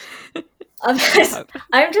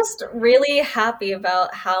 I'm just really happy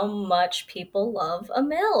about how much people love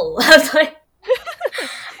Emil.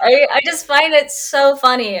 I just find it so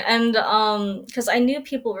funny, and because I knew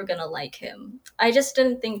people were gonna like him, I just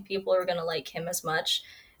didn't think people were gonna like him as much.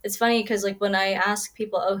 It's funny because like when I ask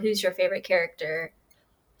people, "Oh, who's your favorite character?"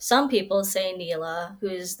 Some people say Neela,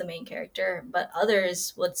 who's the main character, but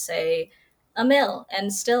others would say Emil,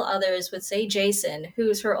 and still others would say Jason,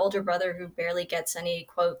 who's her older brother who barely gets any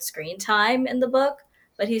quote screen time in the book,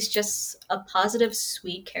 but he's just a positive,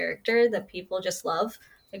 sweet character that people just love.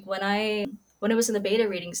 Like when it was in the beta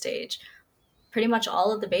reading stage, pretty much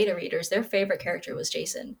all of the beta readers, their favorite character was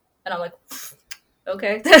Jason. And I'm like,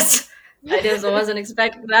 okay, I just wasn't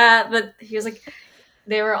expecting that. But he was like,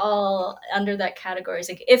 they were all under that category. It's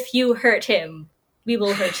like, if you hurt him, we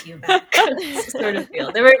will hurt you back. Sort of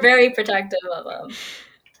feel. They were very protective of him.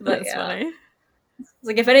 But That's funny. It's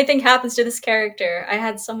like, if anything happens to this character, I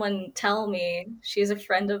had someone tell me, she's a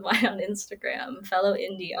friend of mine on Instagram, fellow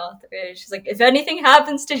indie author. She's like, if anything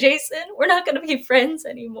happens to Jason, we're not going to be friends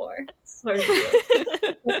anymore. Sort of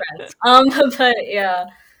friends. But yeah,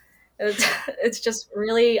 it's just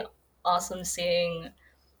really awesome seeing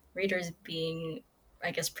readers being,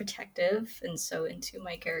 I guess, protective and so into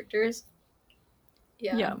my characters.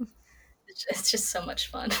 Yeah. It's just so much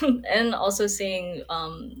fun. And also seeing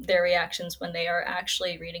their reactions when they are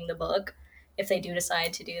actually reading the book, if they do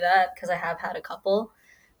decide to do that, because I have had a couple.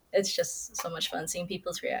 It's just so much fun seeing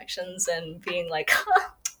people's reactions and being like,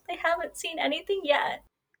 they haven't seen anything yet.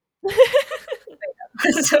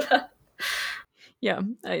 Yeah,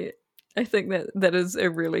 I think that is a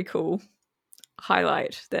really cool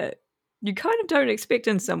highlight that you kind of don't expect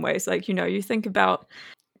in some ways. Like, you think about,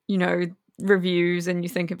 reviews, and you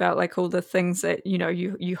think about like all the things that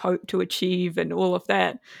you hope to achieve and all of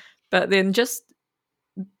that, but then just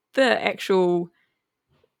the actual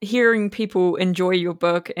hearing people enjoy your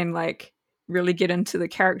book and like really get into the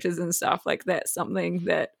characters and stuff, like that's something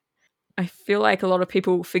that I feel like a lot of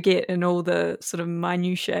people forget in all the sort of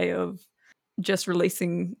minutiae of just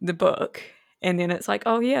releasing the book. And then it's like,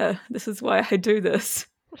 oh yeah, this is why I do this,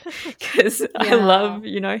 because I love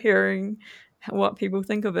hearing what people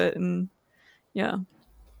think of it. And yeah,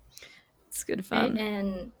 it's good fun.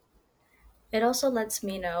 And it also lets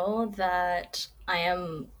me know that I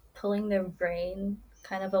am pulling their brain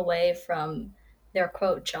kind of away from their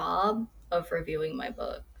quote job of reviewing my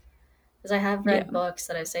book. Because I have read books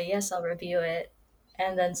that I say, yes, I'll review it.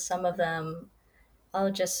 And then some of them I'll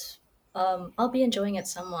just I'll be enjoying it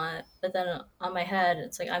somewhat, but then on my head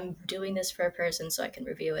it's like, I'm doing this for a person so I can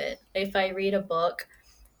review it. If I read a book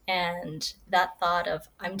and that thought of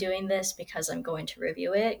I'm doing this because I'm going to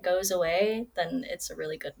review it goes away, then it's a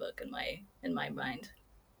really good book in my mind.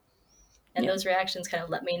 And those reactions kind of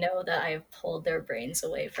let me know that I've pulled their brains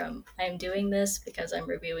away from I'm doing this because I'm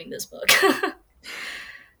reviewing this book.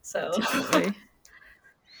 So definitely.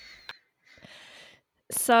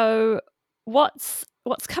 So what's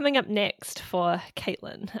coming up next for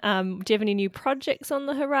Caitlin? Do you have any new projects on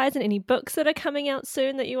the horizon? Any books that are coming out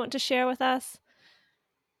soon that you want to share with us?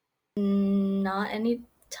 Not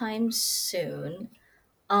anytime soon.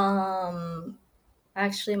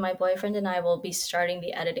 Actually, my boyfriend and I will be starting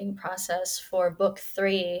the editing process for book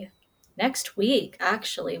 3 next week.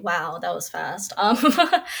 Actually, wow, that was fast.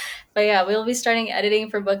 But yeah, we'll be starting editing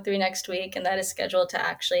for book 3 next week, and that is scheduled to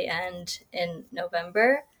actually end in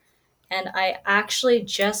November. And I actually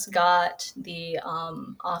just got the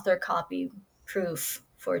author copy proof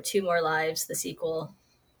for Two More Lives, the sequel.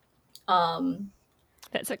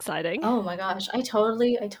 That's exciting. Oh my gosh, I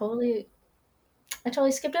totally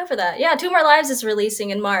skipped over that. Yeah, Two More Lives is releasing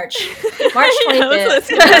in March 25th. I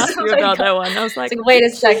was ask you about that one. I was like, wait a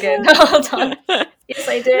second, hold on. Yes,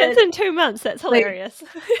 I did. It's in 2 months. That's hilarious.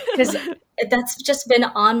 Because that's just been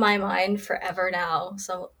on my mind forever now.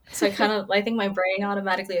 So I think my brain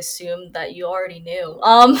automatically assumed that you already knew.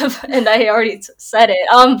 And I already said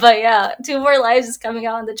it. But yeah, Two More Lives is coming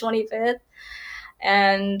out on the 25th.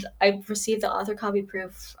 And I received the author copy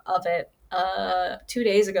proof of it 2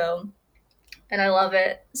 days ago. And I love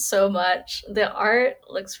it so much. The art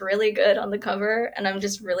looks really good on the cover, and I'm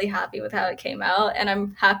just really happy with how it came out. And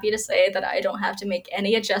I'm happy to say that I don't have to make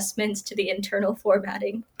any adjustments to the internal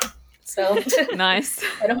formatting. So nice.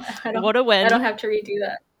 I don't. What a win! I don't have to redo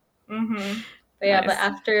that. Mm-hmm. But yeah, Nice. but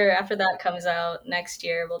after that comes out next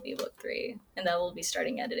year will be book 3, and that will be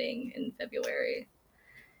starting editing in February.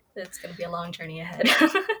 it's going to be a long journey ahead.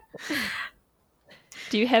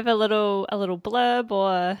 Do you have a little blurb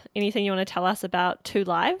or anything you want to tell us about Two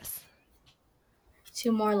Lives?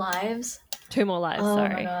 Two More Lives? Two More Lives, Oh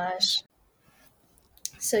sorry. my gosh.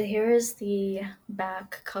 So here is the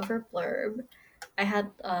back cover blurb. I had,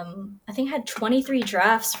 I think I had 23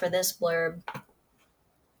 drafts for this blurb.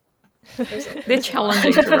 They're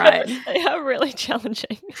challenging to write. They are really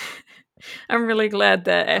challenging. I'm really glad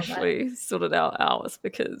that Ashley sorted out ours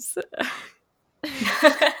because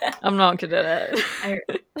I'm not good at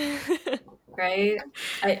it. Right?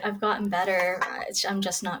 I've gotten better. I'm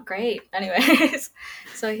just not great. Anyways,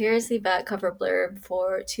 so here's the back cover blurb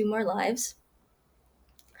for Two More Lives.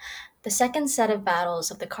 The second set of battles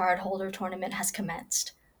of the card holder tournament has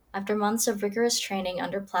commenced. After months of rigorous training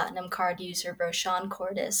under Platinum card user Roshan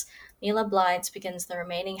Cordis, Neela Blythes begins the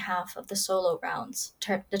remaining half of the solo rounds,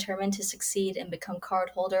 determined to succeed and become card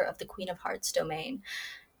holder of the Queen of Hearts domain.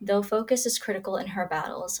 Though focus is critical in her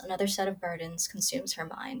battles, another set of burdens consumes her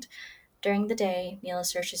mind. During the day, Neela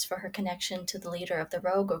searches for her connection to the leader of the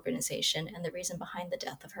Rogue organization and the reason behind the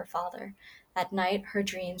death of her father. At night, her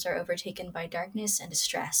dreams are overtaken by darkness and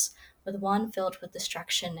distress, with one filled with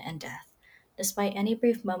destruction and death. Despite any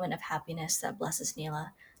brief moment of happiness that blesses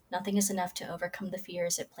Neela, nothing is enough to overcome the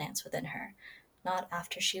fears it plants within her, not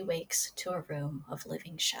after she wakes to a room of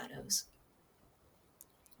living shadows.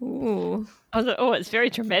 Ooh. Oh, it's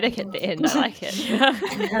very dramatic at the end. I like it.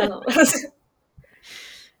 I know.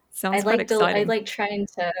 Sounds quite exciting. I like trying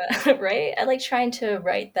to right. I like trying to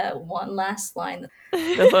write that one last line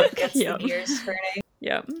The hook gets the gears turning.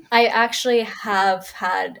 Yeah. I actually have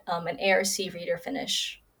had an ARC reader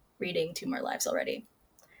finish reading Two More Lives already.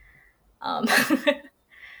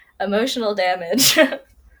 Emotional damage.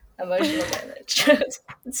 Emotional damage.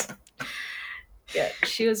 Yeah,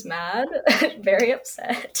 she was mad, very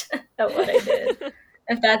upset at what I did.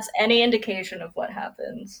 If that's any indication of what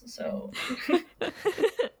happens, so.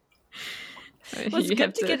 Well, it's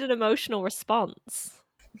good to get an emotional response.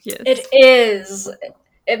 Yes. It is.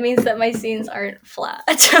 It means that my scenes aren't flat.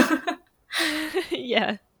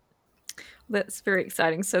 Yeah. That's very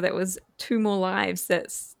exciting. So that was Two More Lives.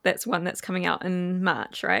 That's one that's coming out in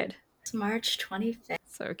March, right? It's March 25th.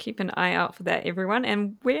 So keep an eye out for that, everyone.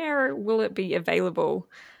 And where will it be available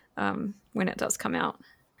when it does come out?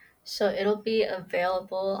 So it'll be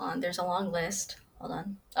available on, there's a long list. Hold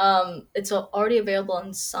on. It's already available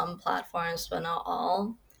on some platforms, but not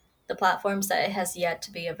all. The platforms that it has yet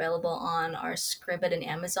to be available on are Scribd and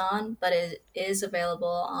Amazon, but it is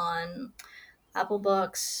available on Apple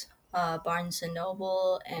Books, Barnes &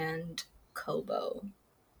 Noble, and Kobo.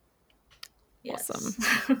 Yes.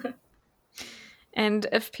 Awesome. And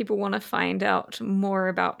if people want to find out more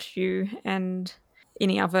about you and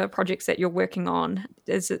any other projects that you're working on,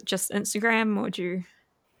 is it just Instagram or do you...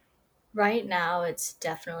 Right now, it's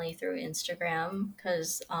definitely through Instagram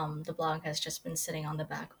because the blog has just been sitting on the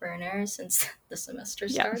back burner since the semester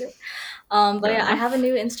started. But yeah, I have a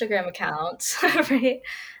new Instagram account. Right?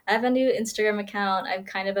 I have a new Instagram account. I've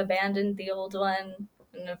kind of abandoned the old one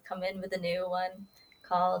and I've come in with a new one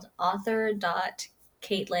called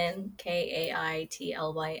author.Kaitlyn,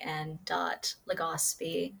 KAITLYN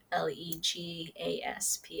Legaspi,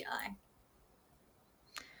 LEGASPI.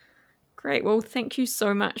 Great. Well, thank you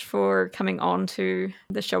so much for coming on to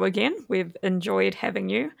the show again. We've enjoyed having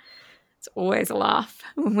you. It's always a laugh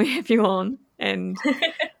when we have you on and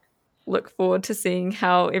look forward to seeing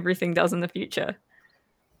how everything does in the future.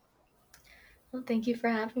 Well, thank you for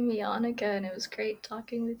having me on again. It was great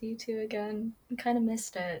talking with you two again. I kind of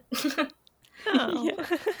missed it. Oh. Yeah.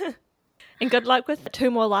 And good luck with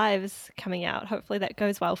Two More Lives coming out. Hopefully that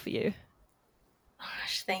goes well for you.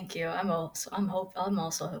 Gosh, thank you. I'm also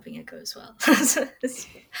hoping it goes well.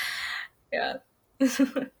 Yeah.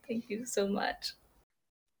 Thank you so much.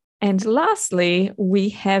 And lastly, we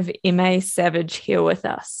have M.A. Savage here with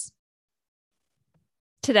us.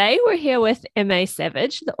 Today, we're here with M.A.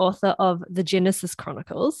 Savage, the author of The Genesis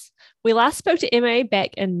Chronicles. We last spoke to M.A.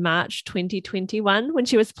 back in March 2021 when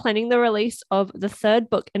she was planning the release of the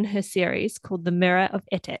third book in her series called The Mirror of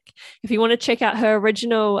Etik. If you want to check out her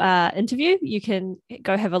original interview, you can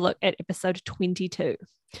go have a look at episode 22.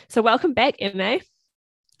 So welcome back, M.A.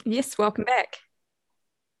 Yes, welcome back.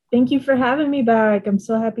 Thank you for having me back. I'm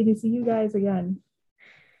so happy to see you guys again.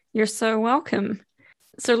 You're so welcome.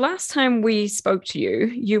 So last time we spoke to you,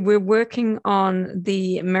 you were working on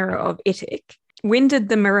the Mirror of Etik. When did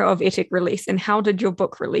the Mirror of Etik release and how did your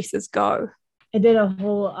book releases go? I did a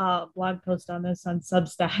whole blog post on this on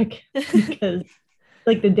Substack because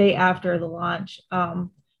like the day after the launch, I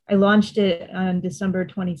launched it on December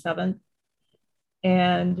 27th.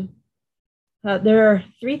 And There are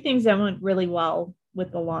three things that went really well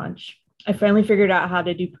with the launch. I finally figured out how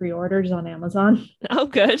to do pre-orders on Amazon. Oh,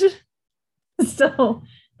 good. So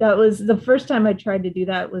that was the first time I tried to do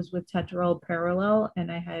that was with Tetrarel Parallel,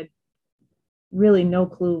 and I had really no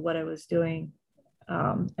clue what I was doing.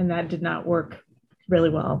 And that did not work really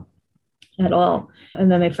well at all. And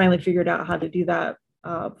then I finally figured out how to do that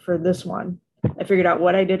for this one. I figured out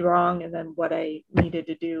what I did wrong and then what I needed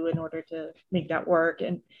to do in order to make that work.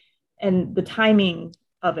 And the timing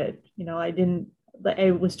of it,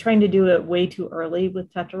 I was trying to do it way too early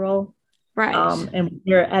with Tetrarel. Right. And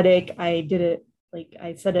your Edic, I did it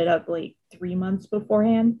I set it up like 3 months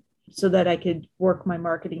beforehand so that I could work my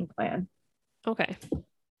marketing plan. Okay.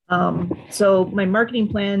 So my marketing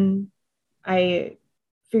plan, I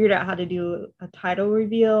figured out how to do a title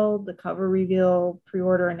reveal, the cover reveal,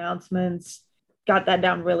 pre-order announcements, got that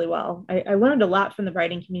down really well. I learned a lot from the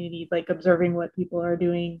writing community, like observing what people are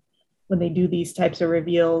doing when they do these types of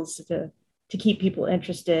reveals to keep people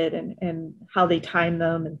interested and how they time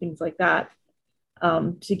them and things like that,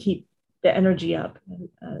 to keep the energy up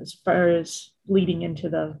as far as leading into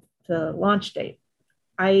the launch date.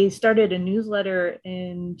 I started a newsletter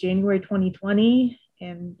in January 2020,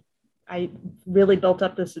 and I really built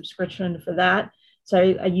up the subscription for that. So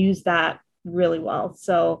I used that really well.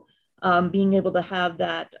 So being able to have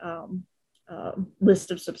that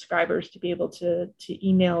list of subscribers to be able to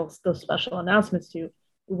email those special announcements to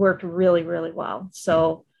worked really, really well.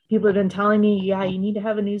 So people have been telling me, yeah, you need to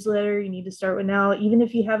have a newsletter. You need to start with now, even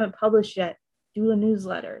if you haven't published yet, do a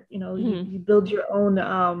newsletter. You build your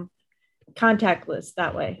own contact list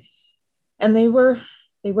that way. And they were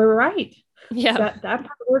right. Yeah. That part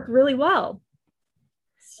worked really well.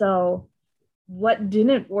 So what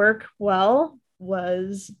didn't work well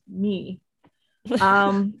was me.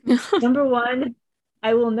 Number one,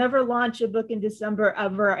 I will never launch a book in December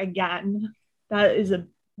ever again. That is a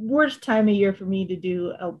worst time of year for me to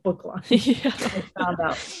do a book launch. Yeah. I found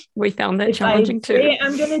out. We found that If challenging I too. say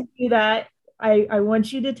I'm going to do that, I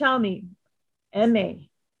want you to tell me, MA,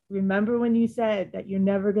 remember when you said that you're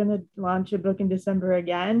never going to launch a book in December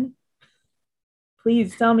again?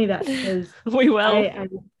 Please tell me that, because we will.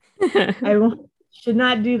 I should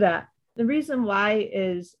not do that. The reason why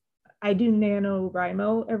is I do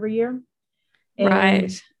NaNoWriMo every year. And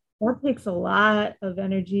Right. that takes a lot of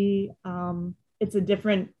energy. It's a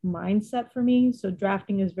different mindset for me. So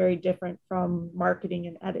drafting is very different from marketing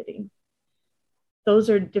and editing. Those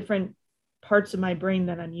are different parts of my brain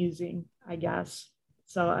that I'm using, I guess.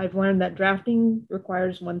 So I've learned that drafting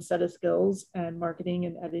requires one set of skills and marketing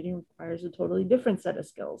and editing requires a totally different set of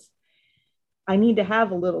skills. I need to have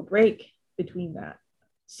a little break between that.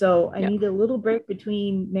 So I need a little break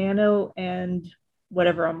between Nano and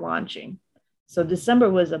whatever I'm launching. So December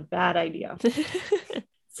was a bad idea.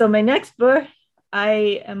 So my next book,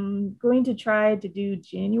 I am going to try to do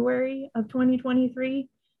January of 2023.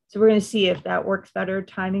 So we're going to see if that works better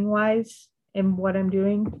timing wise in what I'm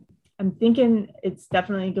doing. I'm thinking it's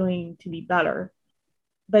definitely going to be better,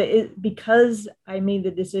 but because I made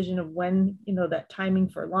the decision of when, that timing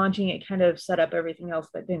for launching, it kind of set up everything else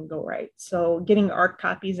that didn't go right. So getting ARC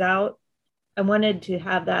copies out, I wanted to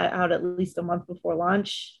have that out at least a month before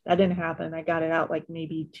launch. That didn't happen. I got it out like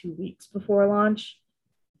maybe 2 weeks before launch.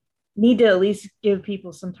 Need to at least give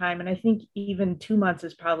people some time. And I think even 2 months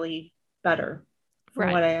is probably better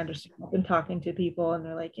from what I understand. I've been talking to people and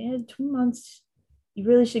they're like, 2 months. You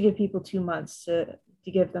really should give people 2 months to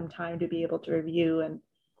give them time to be able to review and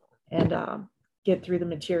get through the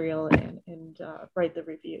material and write the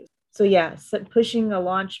review. So pushing a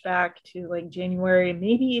launch back to like January,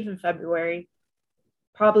 maybe even February,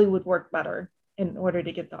 probably would work better in order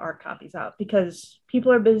to get the ARC copies out, because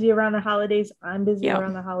people are busy around the holidays. I'm busy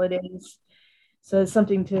around the holidays. So it's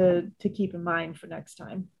something to keep in mind for next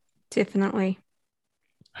time. Definitely.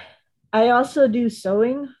 I also do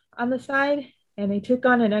sewing on the side, and I took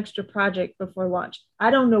on an extra project before launch. I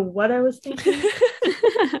don't know what I was thinking.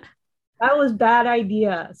 That was a bad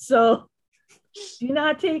idea. So do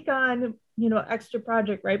not take on, extra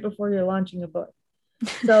project right before you're launching a book.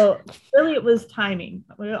 So really it was timing.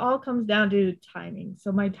 It all comes down to timing.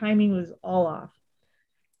 So my timing was all off,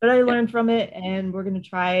 but I learned from it, and we're going to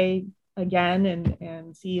try again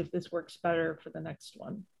and see if this works better for the next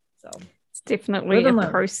one. So it's definitely a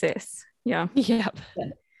process. Yeah.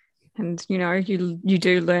 And you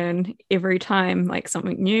do learn every time, like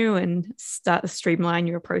something new, and start to streamline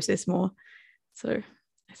your process more. So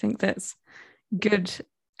I think that's good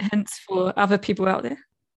hints for other people out there.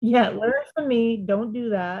 Learn from me. Don't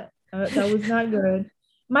do that. That was not good.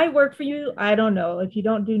 Might work for you. I don't know. If you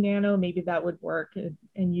don't do Nano, maybe that would work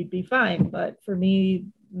and you'd be fine. But for me,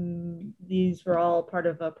 These were all part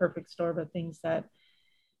of a perfect storm of things that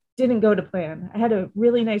didn't go to plan. I had a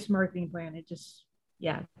really nice marketing plan. It just,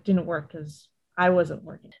 didn't work because I wasn't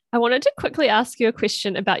working. I wanted to quickly ask you a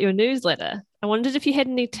question about your newsletter. I wondered if you had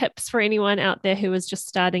any tips for anyone out there who was just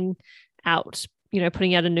starting out,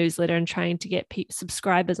 putting out a newsletter and trying to get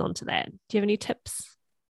subscribers onto that. Do you have any tips?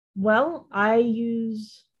 Well, I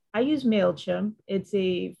use MailChimp. It's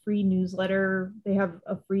a free newsletter. They have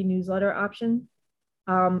a free newsletter option.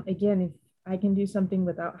 Again, if I can do something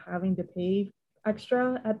without having to pay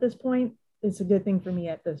extra at this point, it's a good thing for me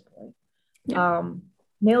at this point. Yeah.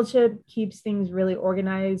 MailChimp keeps things really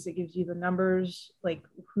organized. It gives you the numbers, like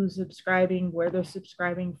who's subscribing, where they're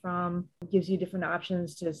subscribing from. It gives you different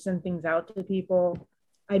options to send things out to people.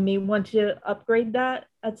 I may want to upgrade that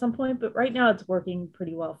at some point, but right now it's working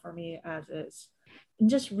pretty well for me as is. And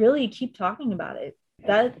just really keep talking about it.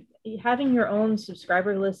 That having your own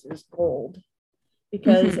subscriber list is gold,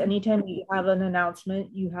 because anytime you have an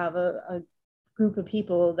announcement, you have a group of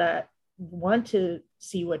people that want to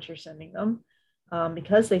see what you're sending them.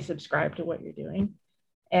 Because they subscribe to what you're doing.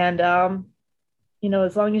 And,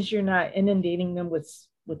 as long as you're not inundating them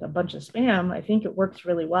with a bunch of spam, I think it works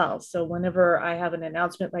really well. So whenever I have an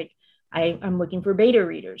announcement, like I'm looking for beta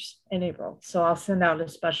readers in April, so I'll send out a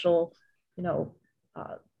special,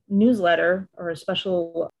 newsletter or a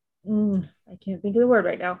special, I can't think of the word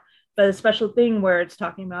right now, but a special thing where it's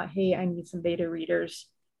talking about, hey, I need some beta readers.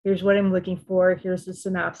 Here's what I'm looking for. Here's the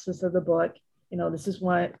synopsis of the book. This is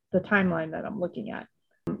what the timeline that I'm looking at.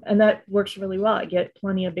 And that works really well. I get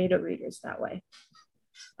plenty of beta readers that way.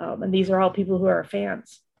 And these are all people who are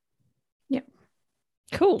fans. Yeah.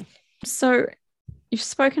 Cool. So you've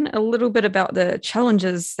spoken a little bit about the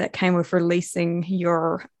challenges that came with releasing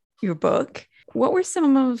your book. What were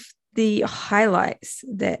some of the highlights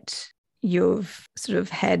that you've sort of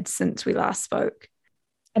had since we last spoke?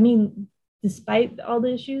 I mean, despite all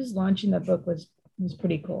the issues, launching the book was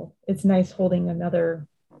pretty cool. It's nice holding another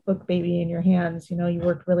book baby in your hands. You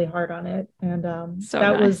worked really hard on it. And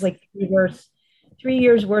was like 3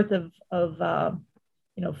 years worth of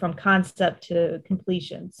from concept to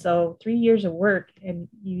completion. So 3 years of work and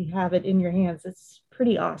you have it in your hands. It's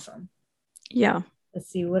pretty awesome. Yeah. Let's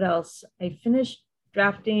see what else. I finished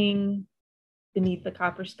drafting Beneath the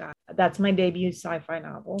Copper Sky. That's my debut sci-fi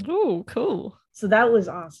novel. Oh, cool. So that was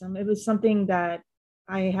awesome. It was something that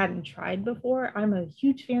I hadn't tried before. I'm a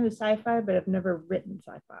huge fan of sci-fi, but I've never written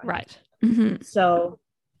sci-fi. Right. Mm-hmm. So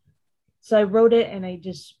I wrote it and I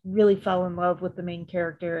just really fell in love with the main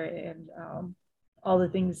character and all the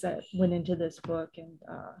things that went into this book. And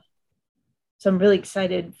so I'm really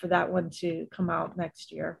excited for that one to come out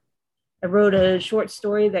next year. I wrote a short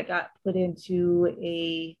story that got put into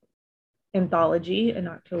a anthology in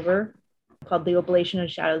October called The Oblation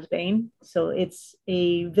of Shadow's Bane. So it's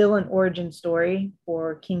a villain origin story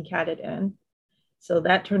for King Catadan. So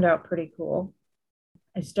that turned out pretty cool.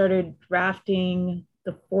 I started drafting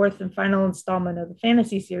the fourth and final installment of the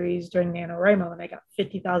fantasy series during NaNoWriMo, and I got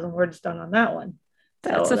 50,000 words done on that one.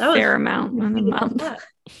 That's a fair amount in a month.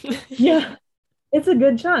 Yeah, it's a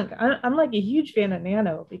good chunk. I'm like a huge fan of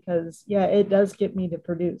Nano because, it does get me to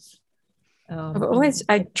produce.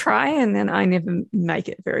 I try and then I never make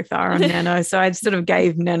it very far on Nano. So I sort of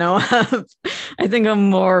gave Nano up. I think I'm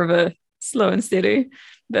more of a slow and steady.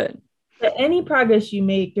 But any progress you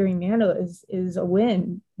make during Nano is a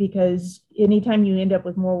win, because anytime you end up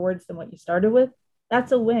with more words than what you started with,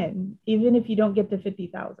 that's a win, even if you don't get to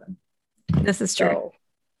 50,000. This is true. So,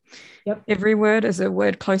 yep. Every word is a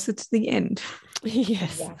word closer to the end.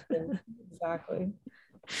 Yes. Exactly.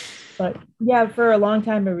 But for a long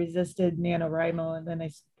time I resisted NaNoWriMo, and then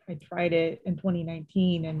I tried it in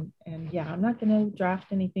 2019 and I'm not going to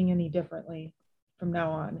draft anything any differently from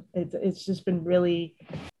now on. It's just been really,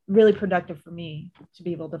 really productive for me to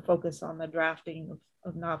be able to focus on the drafting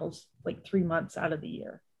of novels like 3 months out of the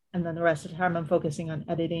year. And then the rest of the time I'm focusing on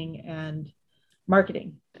editing and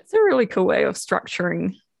marketing. It's a really cool way of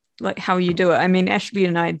structuring like how you do it. I mean, Ashley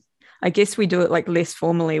and I guess we do it like less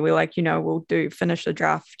formally. We're like, we'll finish the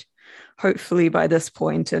draft hopefully by this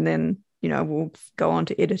point, and then, we'll go on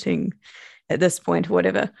to editing at this point or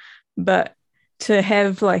whatever. But to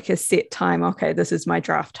have like a set time, okay, this is my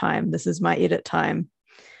draft time, this is my edit time,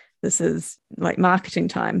 this is like marketing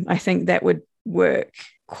time, I think that would work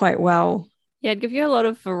quite well. Yeah, it'd give you a lot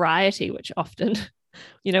of variety, which often,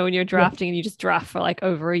 when you're drafting and you just draft for like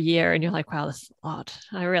over a year and you're like, wow, this is a lot.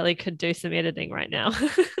 I really could do some editing right now.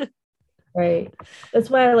 Right. That's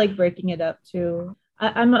why I like breaking it up too.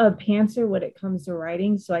 I'm a pantser when it comes to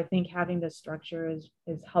writing. So I think having the structure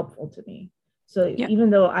is helpful to me. So even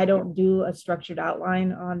though I don't do a structured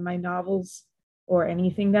outline on my novels, or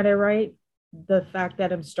anything that I write, the fact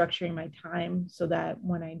that I'm structuring my time so that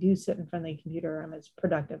when I do sit in front of the computer, I'm as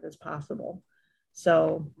productive as possible.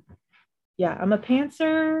 So yeah, I'm a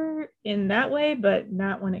pantser in that way, but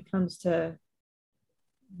not when it comes to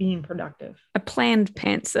being productive. A planned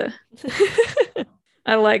pantser.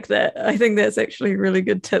 I like that. I think that's actually a really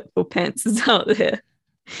good tip for pantsers out there,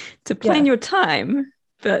 to plan your time,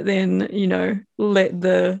 but then, let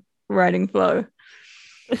the writing flow.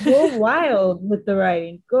 Go wild with the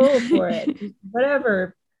writing. Go for it.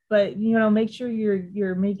 Whatever. But, make sure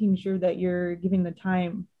you're making sure that you're giving the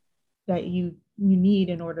time that you need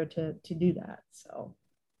in order to do that. So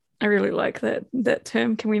I really like that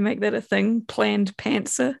term. Can we make that a thing? Planned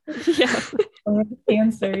pantser. Yeah. Planned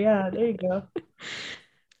pantser. Yeah, there you go.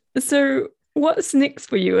 So what's next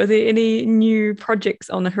for you? Are there any new projects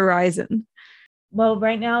on the horizon? Well,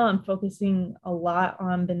 right now I'm focusing a lot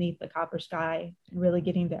on Beneath the Copper Sky, really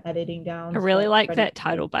getting the editing down. I really like that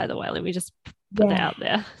title, by the way. Let me just put that out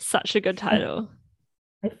there. Such a good title.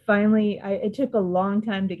 It took a long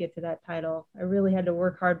time to get to that title. I really had to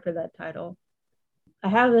work hard for that title. I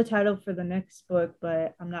have the title for the next book,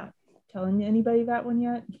 but I'm not telling anybody that one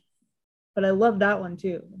yet. But I love that one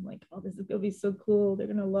too. I'm like, oh, this is going to be so cool. They're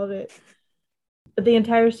going to love it. But the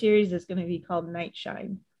entire series is going to be called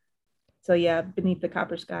Nightshine. So yeah, Beneath the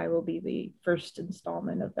Copper Sky will be the first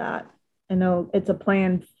installment of that. I know it's a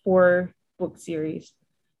planned 4-book series.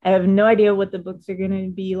 I have no idea what the books are going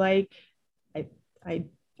to be like. I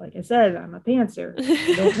like I said, I'm a pantser.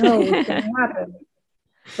 I don't know what's going to happen.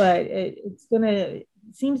 But it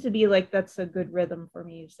seems to be like that's a good rhythm for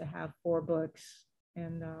me, is to have 4 books,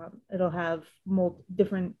 and it'll have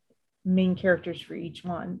different main characters for each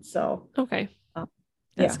one. So okay,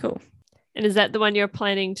 that's cool. And is that the one you're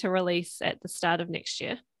planning to release at the start of next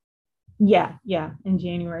year? Yeah, in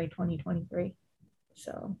January 2023.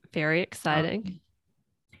 So very exciting.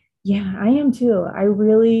 Yeah, I am too. I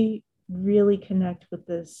really, really connect with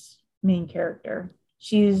this main character.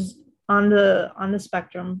 She's on the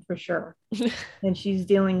spectrum for sure, and she's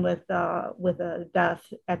dealing with a death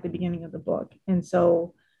at the beginning of the book. And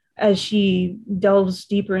so as she delves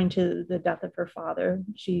deeper into the death of her father,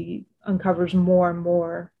 she uncovers more and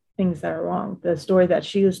more things that are wrong. The story that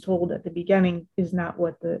she was told at the beginning is not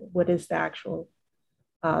what is the actual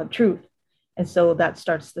truth. And so that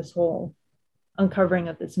starts this whole uncovering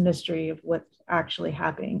of this mystery of what's actually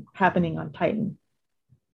happening on Titan.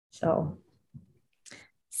 So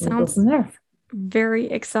sounds from there.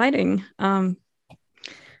 Very exciting. I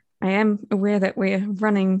am aware that we're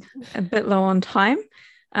running a bit low on time,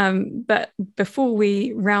 but before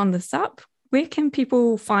we round this up, where can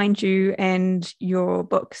people find you and your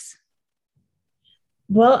books?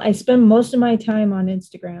 Well, I spend most of my time on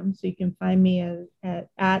Instagram, so you can find me at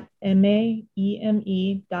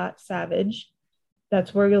maeme.savage.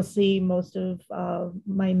 That's where you'll see most of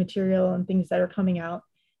my material and things that are coming out.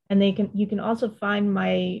 And you can also find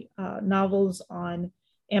my novels on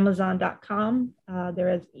Amazon.com. There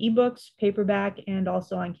is ebooks, paperback, and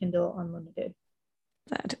also on Kindle Unlimited.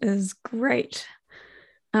 That is great.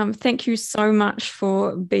 Thank you so much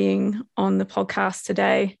for being on the podcast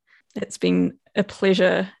today. It's been a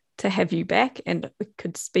pleasure to have you back, and we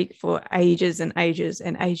could speak for ages and ages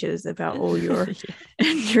and ages about all your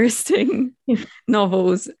interesting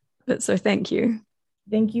novels. So thank you.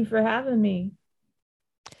 Thank you for having me.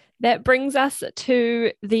 That brings us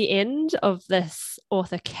to the end of this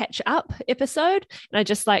author catch-up episode. And I'd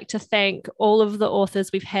just like to thank all of the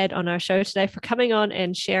authors we've had on our show today for coming on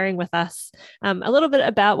and sharing with us a little bit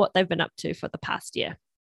about what they've been up to for the past year.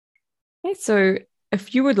 Okay, so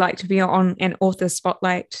if you would like to be on an Author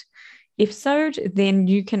Spotlight episode, then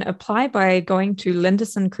you can apply by going to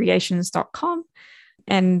lindersoncreations.com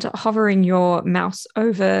and hovering your mouse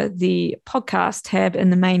over the podcast tab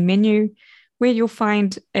in the main menu, where you'll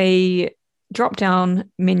find a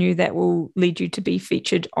drop-down menu that will lead you to be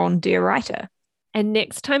featured on Dear Writer. And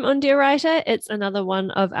next time on Dear Writer, it's another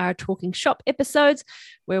one of our Talking Shop episodes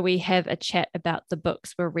where we have a chat about the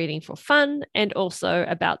books we're reading for fun and also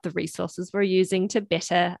about the resources we're using to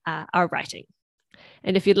better our writing.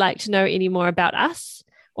 And if you'd like to know any more about us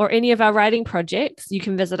or any of our writing projects, you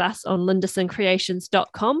can visit us on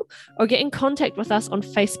lindersoncreations.com or get in contact with us on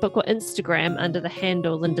Facebook or Instagram under the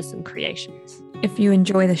handle Linderson Creations. If you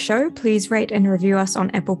enjoy the show, please rate and review us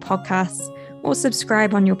on Apple Podcasts or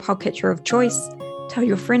subscribe on your podcatcher of choice. Tell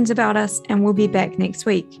your friends about us, and we'll be back next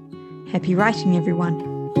week. Happy writing,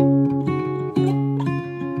 everyone.